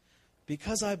fact,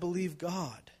 because I believe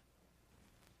God,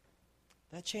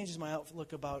 that changes my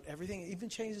outlook about everything. It even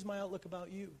changes my outlook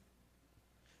about you.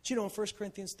 Do you know in 1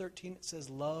 Corinthians 13 it says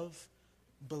love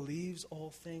believes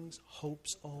all things,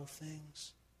 hopes all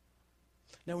things?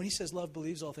 Now when he says love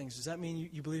believes all things, does that mean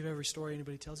you believe every story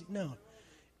anybody tells you? No.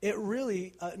 It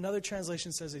really, another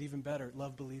translation says it even better.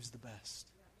 Love believes the best.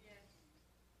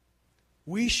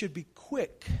 We should be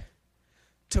quick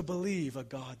to believe a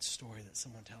God story that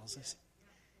someone tells us,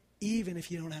 even if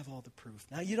you don't have all the proof.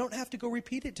 Now, you don't have to go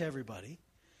repeat it to everybody,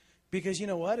 because you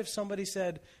know what? If somebody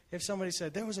said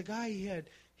there was a guy,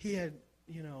 he had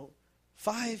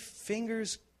 5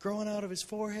 fingers growing out of his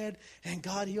forehead, and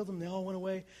God healed him. They all went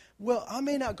away. Well, I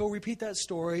may not go repeat that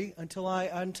story until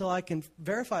I can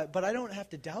verify it, but I don't have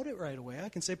to doubt it right away. I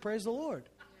can say, praise the Lord.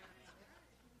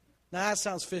 Now, that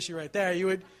sounds fishy right there. You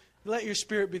would let your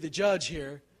spirit be the judge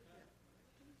here.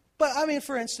 But, I mean,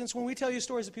 for instance, when we tell you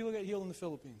stories of people that get healed in the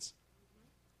Philippines,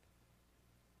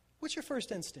 what's your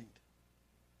first instinct?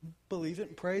 Believe it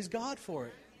and praise God for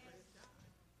it.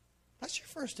 That's your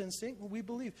first instinct. Well, we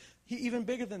believe. Even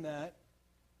bigger than that,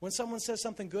 when someone says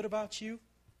something good about you,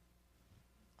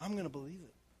 I'm going to believe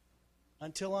it.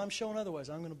 Until I'm shown otherwise,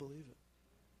 I'm going to believe it.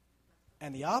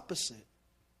 And the opposite,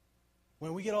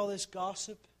 when we get all this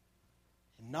gossip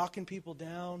and knocking people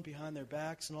down behind their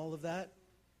backs and all of that,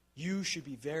 you should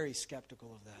be very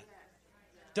skeptical of that.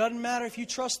 Doesn't matter if you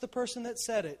trust the person that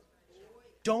said it.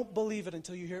 Don't believe it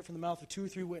until you hear it from the mouth of 2 or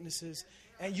 3 witnesses.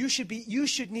 And you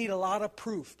should need a lot of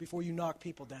proof before you knock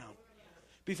people down.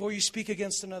 Before you speak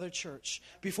against another church.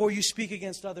 Before you speak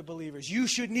against other believers. You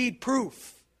should need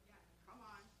proof.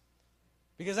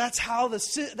 Because that's how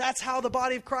the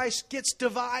body of Christ gets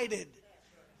divided.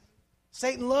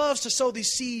 Satan loves to sow these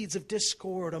seeds of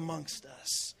discord amongst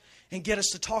us and get us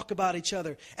to talk about each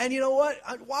other. And you know what?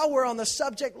 While we're on the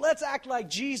subject, let's act like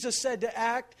Jesus said to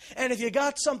act. And if you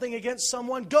got something against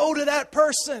someone, go to that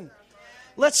person.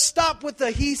 Let's stop with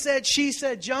the he said, she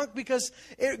said junk, because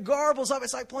it garbles up.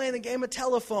 It's like playing the game of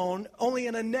telephone, only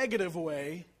in a negative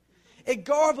way. It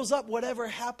garbles up whatever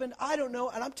happened. I don't know,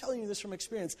 and I'm telling you this from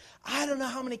experience. I don't know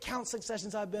how many counseling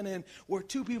sessions I've been in where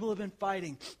 2 people have been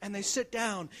fighting, and they sit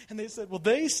down, and they said, well,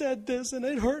 they said this, and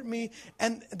it hurt me.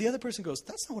 And the other person goes,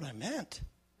 that's not what I meant.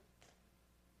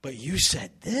 But you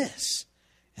said this.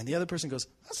 And the other person goes,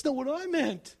 that's not what I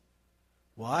meant.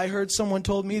 Well, I heard someone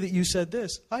told me that you said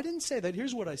this. I didn't say that.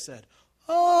 Here's what I said.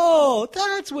 Oh,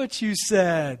 that's what you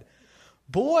said.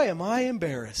 Boy, am I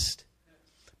embarrassed.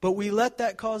 But we let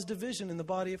that cause division in the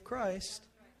body of Christ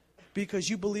because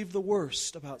you believe the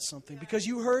worst about something. Because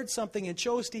you heard something and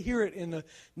chose to hear it in a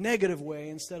negative way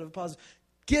instead of a positive.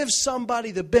 Give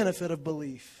somebody the benefit of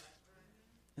belief.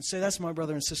 And say, that's my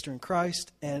brother and sister in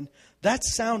Christ. And that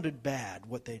sounded bad,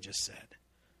 what they just said.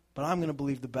 But I'm going to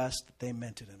believe the best that they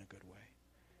meant it in a good way.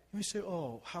 And we say,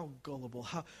 oh, how gullible.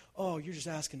 You're just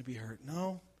asking to be hurt.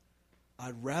 No.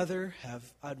 I'd rather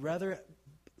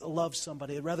love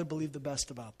somebody. I'd rather believe the best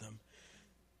about them.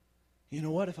 You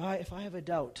know what? If I have a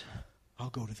doubt, I'll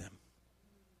go to them.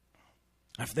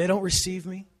 If they don't receive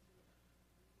me,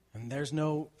 and there's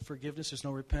no forgiveness, there's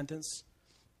no repentance,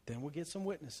 then we'll get some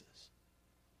witnesses.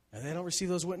 And they don't receive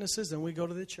those witnesses, then we go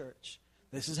to the church.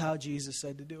 This is how Jesus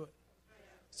said to do it.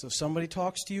 So if somebody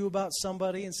talks to you about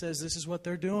somebody and says, this is what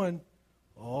they're doing.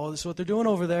 Oh, this is what they're doing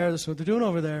over there. This is what they're doing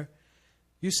over there.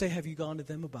 You say, have you gone to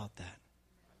them about that?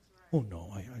 Oh,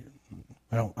 no,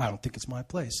 I don't think it's my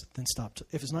place. Then stop.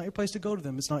 If it's not your place to go to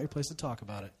them, it's not your place to talk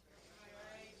about it.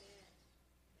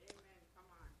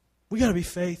 We got to be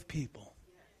faith people.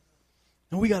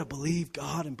 And we got to believe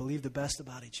God and believe the best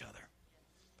about each other.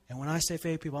 And when I say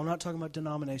faith people, I'm not talking about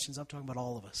denominations. I'm talking about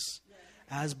all of us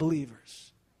as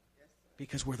believers.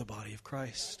 Because we're the body of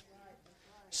Christ.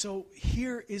 So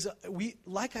here is,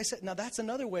 like I said, now that's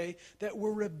another way that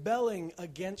we're rebelling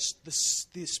against the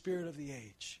spirit of the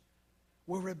age.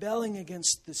 We're rebelling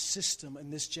against the system in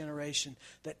this generation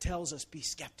that tells us be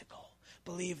skeptical.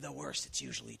 Believe the worst, it's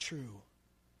usually true.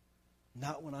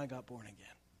 Not when I got born again.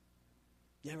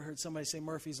 You ever heard somebody say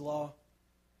Murphy's Law?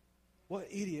 What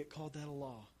idiot called that a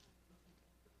law?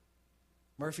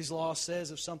 Murphy's Law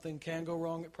says if something can go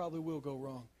wrong, it probably will go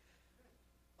wrong.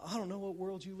 I don't know what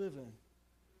world you live in.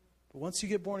 But once you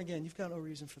get born again, you've got no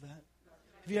reason for that.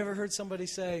 Have you ever heard somebody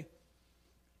say,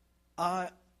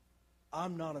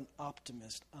 I'm not an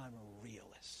optimist, I'm a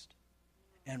realist.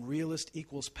 And realist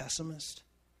equals pessimist.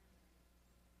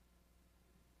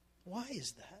 Why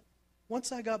is that?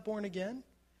 Once I got born again,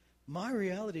 my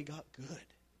reality got good.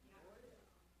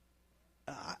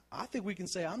 I think we can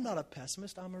say I'm not a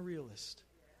pessimist, I'm a realist.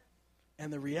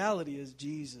 And the reality is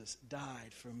Jesus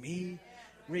died for me,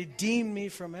 redeemed me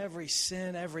from every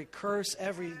sin, every curse,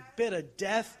 every bit of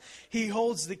death. He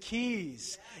holds the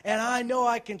keys. And I know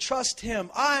I can trust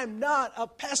Him. I'm not a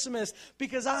pessimist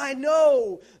because I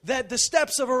know that the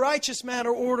steps of a righteous man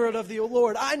are ordered of the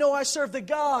Lord. I know I serve the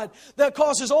God that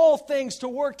causes all things to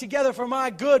work together for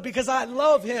my good because I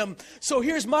love Him. So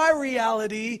here's my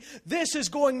reality. This is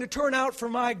going to turn out for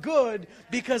my good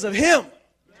because of Him.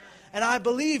 And I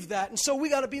believe that. And so we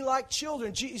got to be like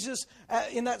children. Jesus,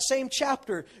 in that same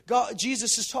chapter,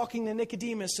 Jesus is talking to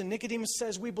Nicodemus. And Nicodemus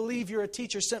says, we believe you're a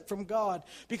teacher sent from God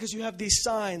because you have these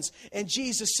signs. And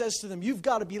Jesus says to them, you've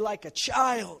got to be like a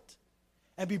child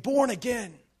and be born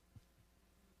again.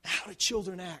 How do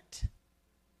children act?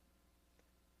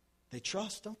 They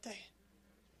trust, don't they?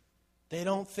 They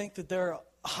don't think that they're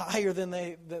higher than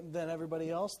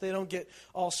everybody else. They don't get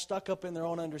all stuck up in their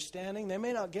own understanding. They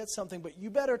may not get something, but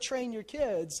you better train your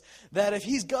kids that if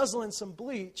he's guzzling some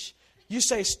bleach, you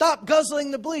say, stop guzzling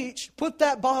the bleach, put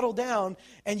that bottle down,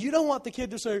 and you don't want the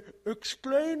kid to say,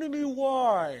 explain to me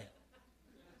why.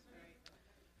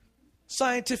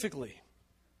 Scientifically.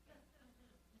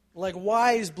 Like,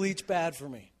 why is bleach bad for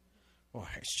me? Well,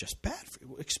 it's just bad for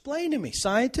you. Explain to me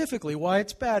scientifically why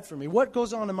it's bad for me. What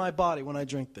goes on in my body when I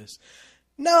drink this?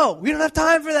 No, we don't have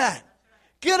time for that.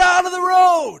 Get out of the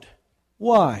road.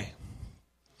 Why?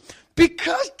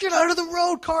 Because get out of the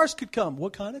road, cars could come.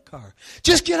 What kind of car?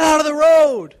 Just get out of the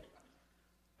road.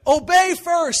 Obey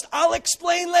first. I'll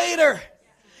explain later.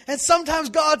 And sometimes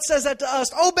God says that to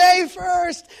us. Obey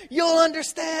first. You'll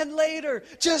understand later.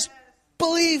 Just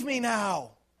believe me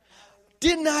now.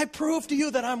 Didn't I prove to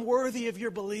you that I'm worthy of your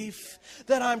belief?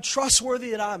 That I'm trustworthy,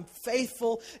 that I'm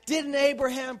faithful? Didn't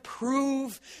Abraham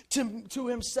prove to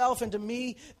himself and to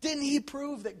me? Didn't he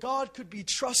prove that God could be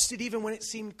trusted even when it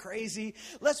seemed crazy?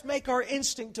 Let's make our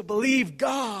instinct to believe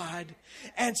God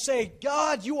and say,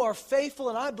 God, you are faithful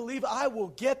and I believe I will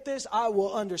get this. I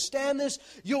will understand this.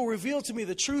 You'll reveal to me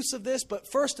the truths of this. But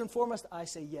first and foremost, I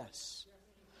say yes.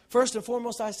 First and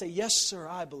foremost, I say, yes, sir,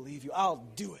 I believe you. I'll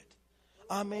do it.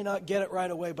 I may not get it right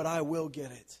away, but I will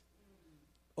get it.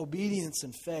 Obedience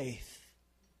and faith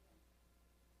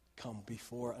come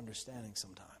before understanding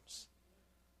sometimes.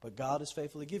 But God is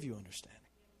faithful to give you understanding.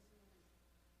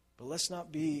 But let's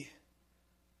not be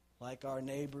like our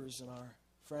neighbors and our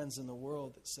friends in the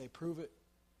world that say, prove it,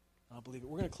 I'll believe it.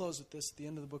 We're going to close with this at the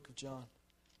end of the book of John.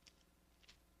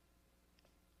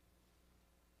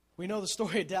 We know the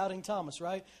story of Doubting Thomas,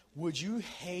 right? Would you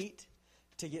hate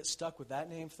to get stuck with that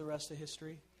name for the rest of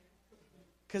history?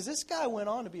 Because this guy went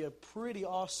on to be a pretty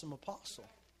awesome apostle.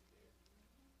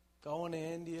 Going to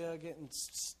India,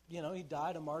 he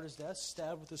died a martyr's death,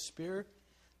 stabbed with a spear.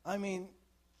 I mean,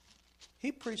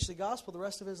 he preached the gospel the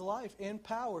rest of his life in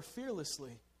power,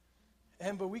 fearlessly.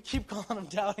 But we keep calling him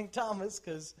Doubting Thomas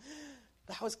because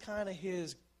that was kind of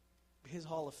his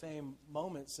Hall of Fame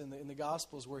moments in the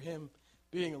Gospels, were him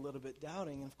being a little bit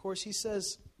doubting. And of course, he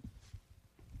says,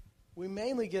 we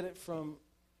mainly get it from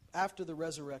after the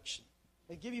resurrection.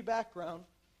 To give you background,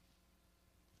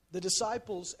 the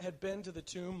disciples had been to the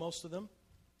tomb, most of them.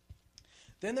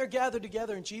 Then they're gathered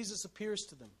together and Jesus appears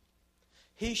to them.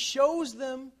 He shows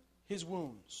them his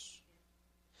wounds.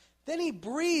 Then he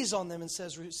breathes on them and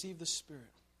says, receive the Spirit.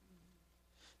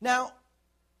 Now,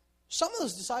 some of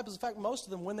those disciples, in fact, most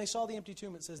of them, when they saw the empty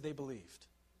tomb, it says they believed.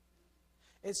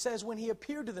 It says when he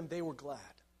appeared to them, they were glad.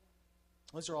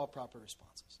 Those are all proper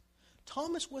responses.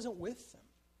 Thomas wasn't with them.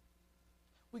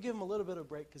 We give him a little bit of a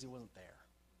break because he wasn't there.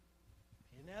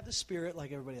 He didn't have the Spirit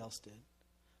like everybody else did.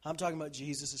 I'm talking about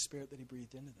Jesus' Spirit that he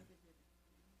breathed into them.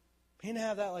 He didn't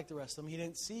have that like the rest of them. He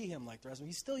didn't see him like the rest of them.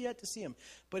 He's still yet to see him.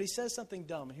 But he says something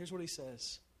dumb, and here's what he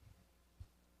says.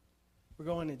 We're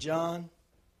going to John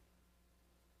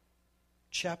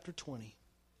chapter 20.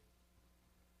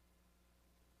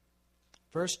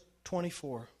 Verse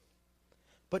 24.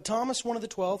 But Thomas, one of the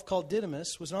 12, called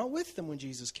Didymus, was not with them when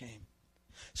Jesus came.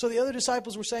 So the other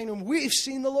disciples were saying to him, we've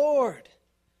seen the Lord.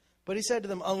 But he said to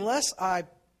them, unless I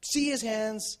see his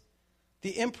hands,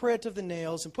 the imprint of the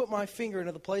nails, and put my finger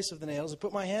into the place of the nails, and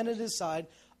put my hand in his side,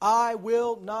 I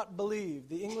will not believe.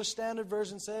 The English Standard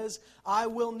Version says, I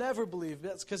will never believe.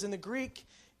 That's because in the Greek,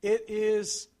 it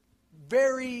is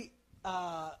very,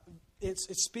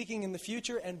 it's speaking in the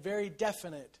future and very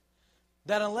definite.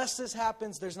 That unless this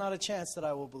happens, there's not a chance that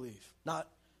I will believe. Not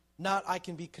I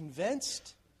can be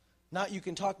convinced. Not you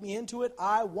can talk me into it.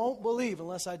 I won't believe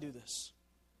unless I do this.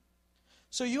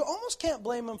 So you almost can't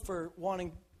blame him for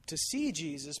wanting to see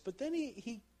Jesus, but then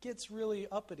he gets really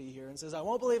uppity here and says, I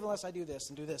won't believe unless I do this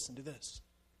and do this and do this.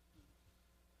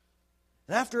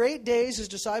 And after 8 days, his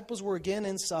disciples were again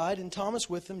inside, and Thomas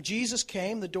with them. Jesus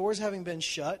came, the doors having been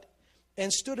shut,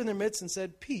 and stood in their midst and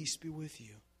said, peace be with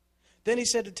you. Then he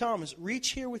said to Thomas,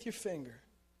 reach here with your finger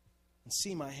and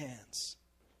see my hands.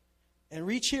 And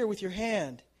reach here with your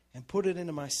hand and put it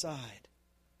into my side.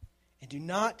 And do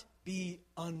not be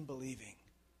unbelieving,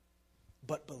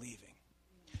 but believing.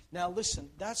 Now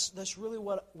listen, that's really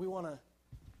what we want to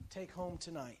take home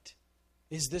tonight,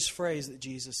 is this phrase that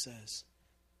Jesus says.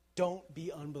 Don't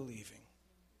be unbelieving,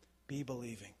 be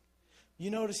believing.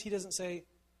 You notice he doesn't say,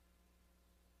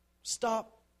 stop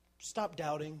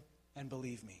doubting and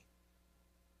believe me.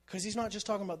 Because he's not just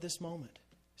talking about this moment.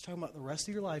 He's talking about the rest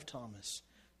of your life, Thomas.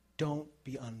 Don't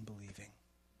be unbelieving.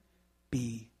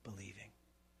 Be believing.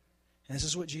 And this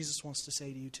is what Jesus wants to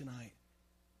say to you tonight.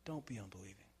 Don't be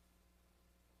unbelieving.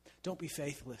 Don't be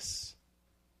faithless.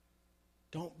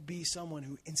 Don't be someone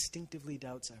who instinctively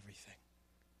doubts everything.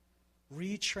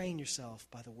 Retrain yourself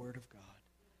by the Word of God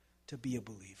to be a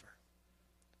believer,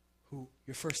 who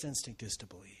your first instinct is to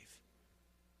believe.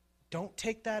 Don't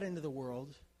take that into the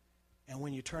world. And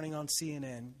when you're turning on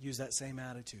CNN, use that same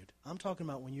attitude. I'm talking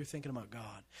about when you're thinking about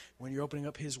God, when you're opening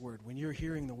up His Word, when you're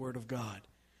hearing the Word of God.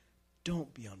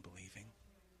 Don't be unbelieving.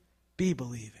 Be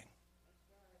believing.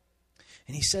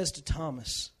 And he says to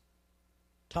Thomas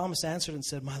answered and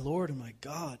said, my Lord and my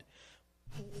God.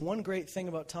 One great thing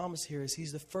about Thomas here is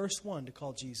he's the first one to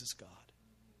call Jesus God.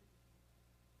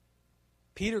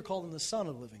 Peter called him the Son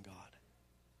of the living God.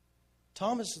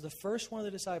 Thomas is the first one of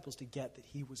the disciples to get that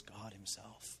he was God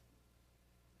himself.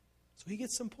 So he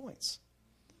gets some points.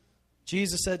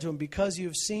 Jesus said to him, because you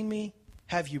have seen me,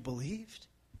 have you believed?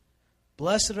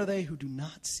 Blessed are they who do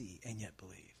not see and yet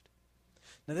believed.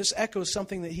 Now this echoes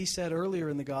something that he said earlier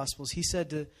in the Gospels. He said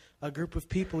to a group of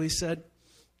people, he said,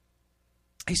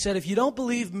 if you don't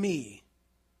believe me,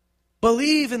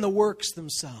 believe in the works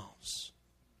themselves.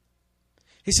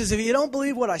 He says, if you don't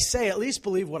believe what I say, at least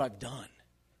believe what I've done.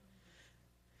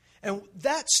 And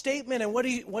that statement and what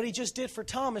he just did for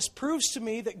Thomas proves to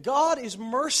me that God is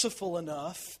merciful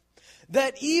enough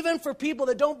that even for people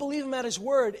that don't believe him at his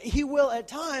word, he will at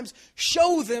times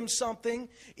show them something.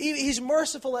 He's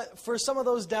merciful for some of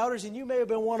those doubters, and you may have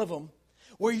been one of them,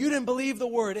 where you didn't believe the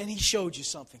word and he showed you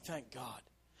something, thank God.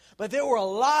 But there were a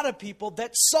lot of people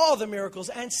that saw the miracles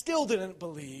and still didn't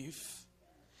believe.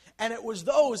 And it was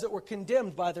those that were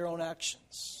condemned by their own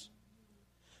actions.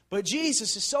 But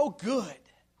Jesus is so good.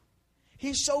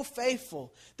 He's so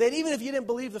faithful that even if you didn't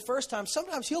believe the first time,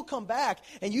 sometimes he'll come back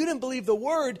and you didn't believe the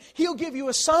word, he'll give you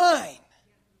a sign.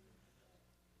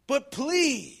 But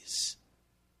please,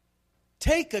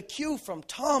 take a cue from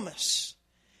Thomas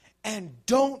and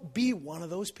don't be one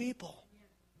of those people.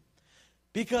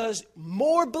 Because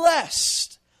more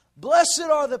blessed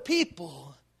are the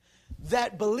people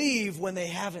that believe when they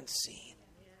haven't seen.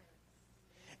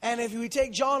 And if we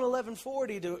take John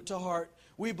 11:40 to heart,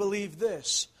 we believe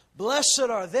this. Blessed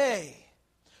are they,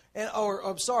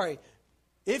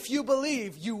 if you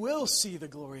believe, you will see the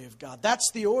glory of God. That's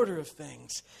the order of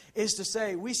things, is to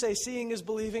say, we say seeing is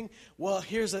believing. Well,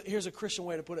 here's a Christian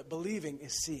way to put it. Believing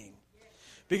is seeing.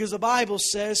 Because the Bible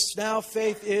says, now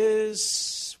faith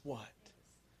is what?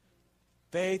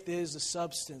 Faith is the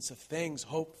substance of things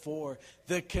hoped for,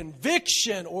 the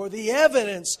conviction or the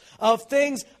evidence of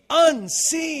things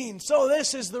unseen. So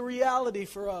this is the reality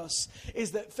for us,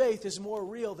 is that faith is more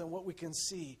real than what we can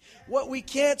see. What we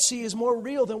can't see is more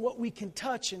real than what we can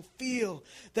touch and feel.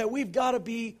 That we've got to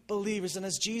be believers. And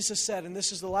as Jesus said, and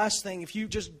this is the last thing, if you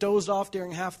just dozed off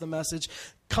during half the message,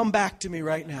 come back to me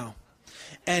right now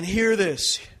and hear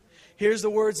this. Here's the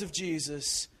words of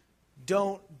Jesus.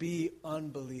 Don't be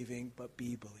unbelieving, but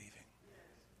be believing.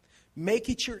 Make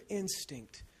it your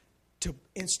instinct to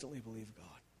instantly believe God.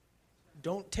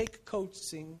 Don't take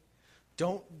coaxing.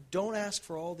 Don't ask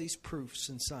for all these proofs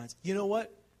and signs. You know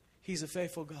what? He's a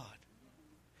faithful God.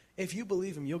 If you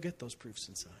believe him, you'll get those proofs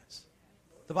and signs.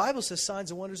 The Bible says signs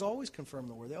and wonders always confirm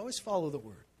the word. They always follow the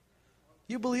word.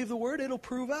 You believe the word, it'll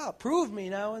prove out. Prove me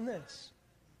now in this.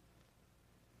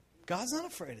 God's not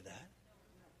afraid of that.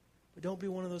 But don't be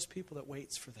one of those people that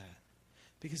waits for that.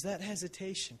 Because that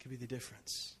hesitation could be the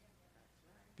difference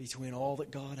between all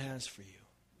that God has for you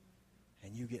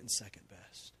and you getting second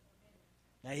best.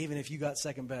 Now, even if you got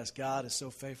second best, God is so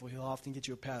faithful, he'll often get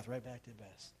you a path right back to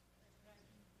best.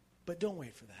 But don't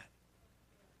wait for that.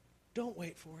 Don't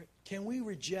wait for it. Can we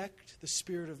reject the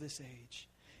spirit of this age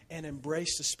and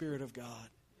embrace the Spirit of God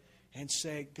and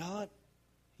say, God,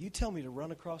 you tell me to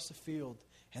run across the field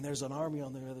and there's an army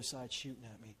on the other side shooting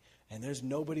at me. And there's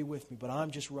nobody with me, but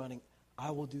I'm just running.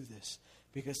 I will do this.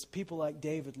 Because people like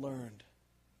David learned,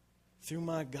 through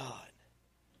my God,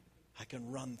 I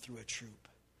can run through a troop.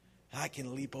 I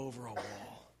can leap over a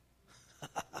wall.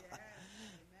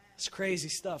 It's crazy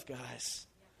stuff, guys.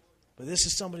 But this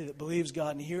is somebody that believes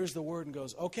God and hears the word and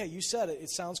goes, okay, you said it. It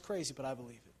sounds crazy, but I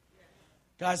believe it.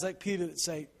 Guys like Peter that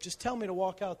say, just tell me to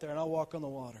walk out there and I'll walk on the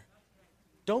water.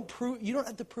 You don't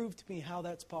have to prove to me how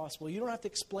that's possible. You don't have to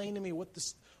explain to me what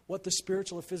the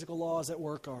spiritual or physical laws at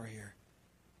work are here.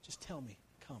 Just tell me,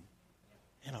 come,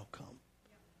 and I'll come.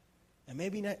 And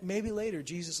maybe later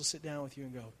Jesus will sit down with you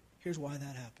and go, here's why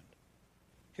that happened.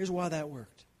 Here's why that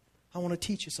worked. I want to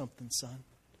teach you something, son.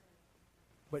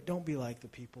 But don't be like the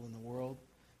people in the world.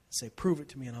 Say, prove it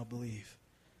to me and I'll believe.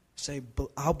 Say,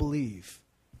 I'll believe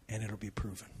and it'll be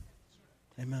proven.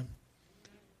 Amen.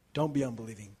 Don't be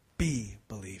unbelieving. Be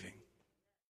believing.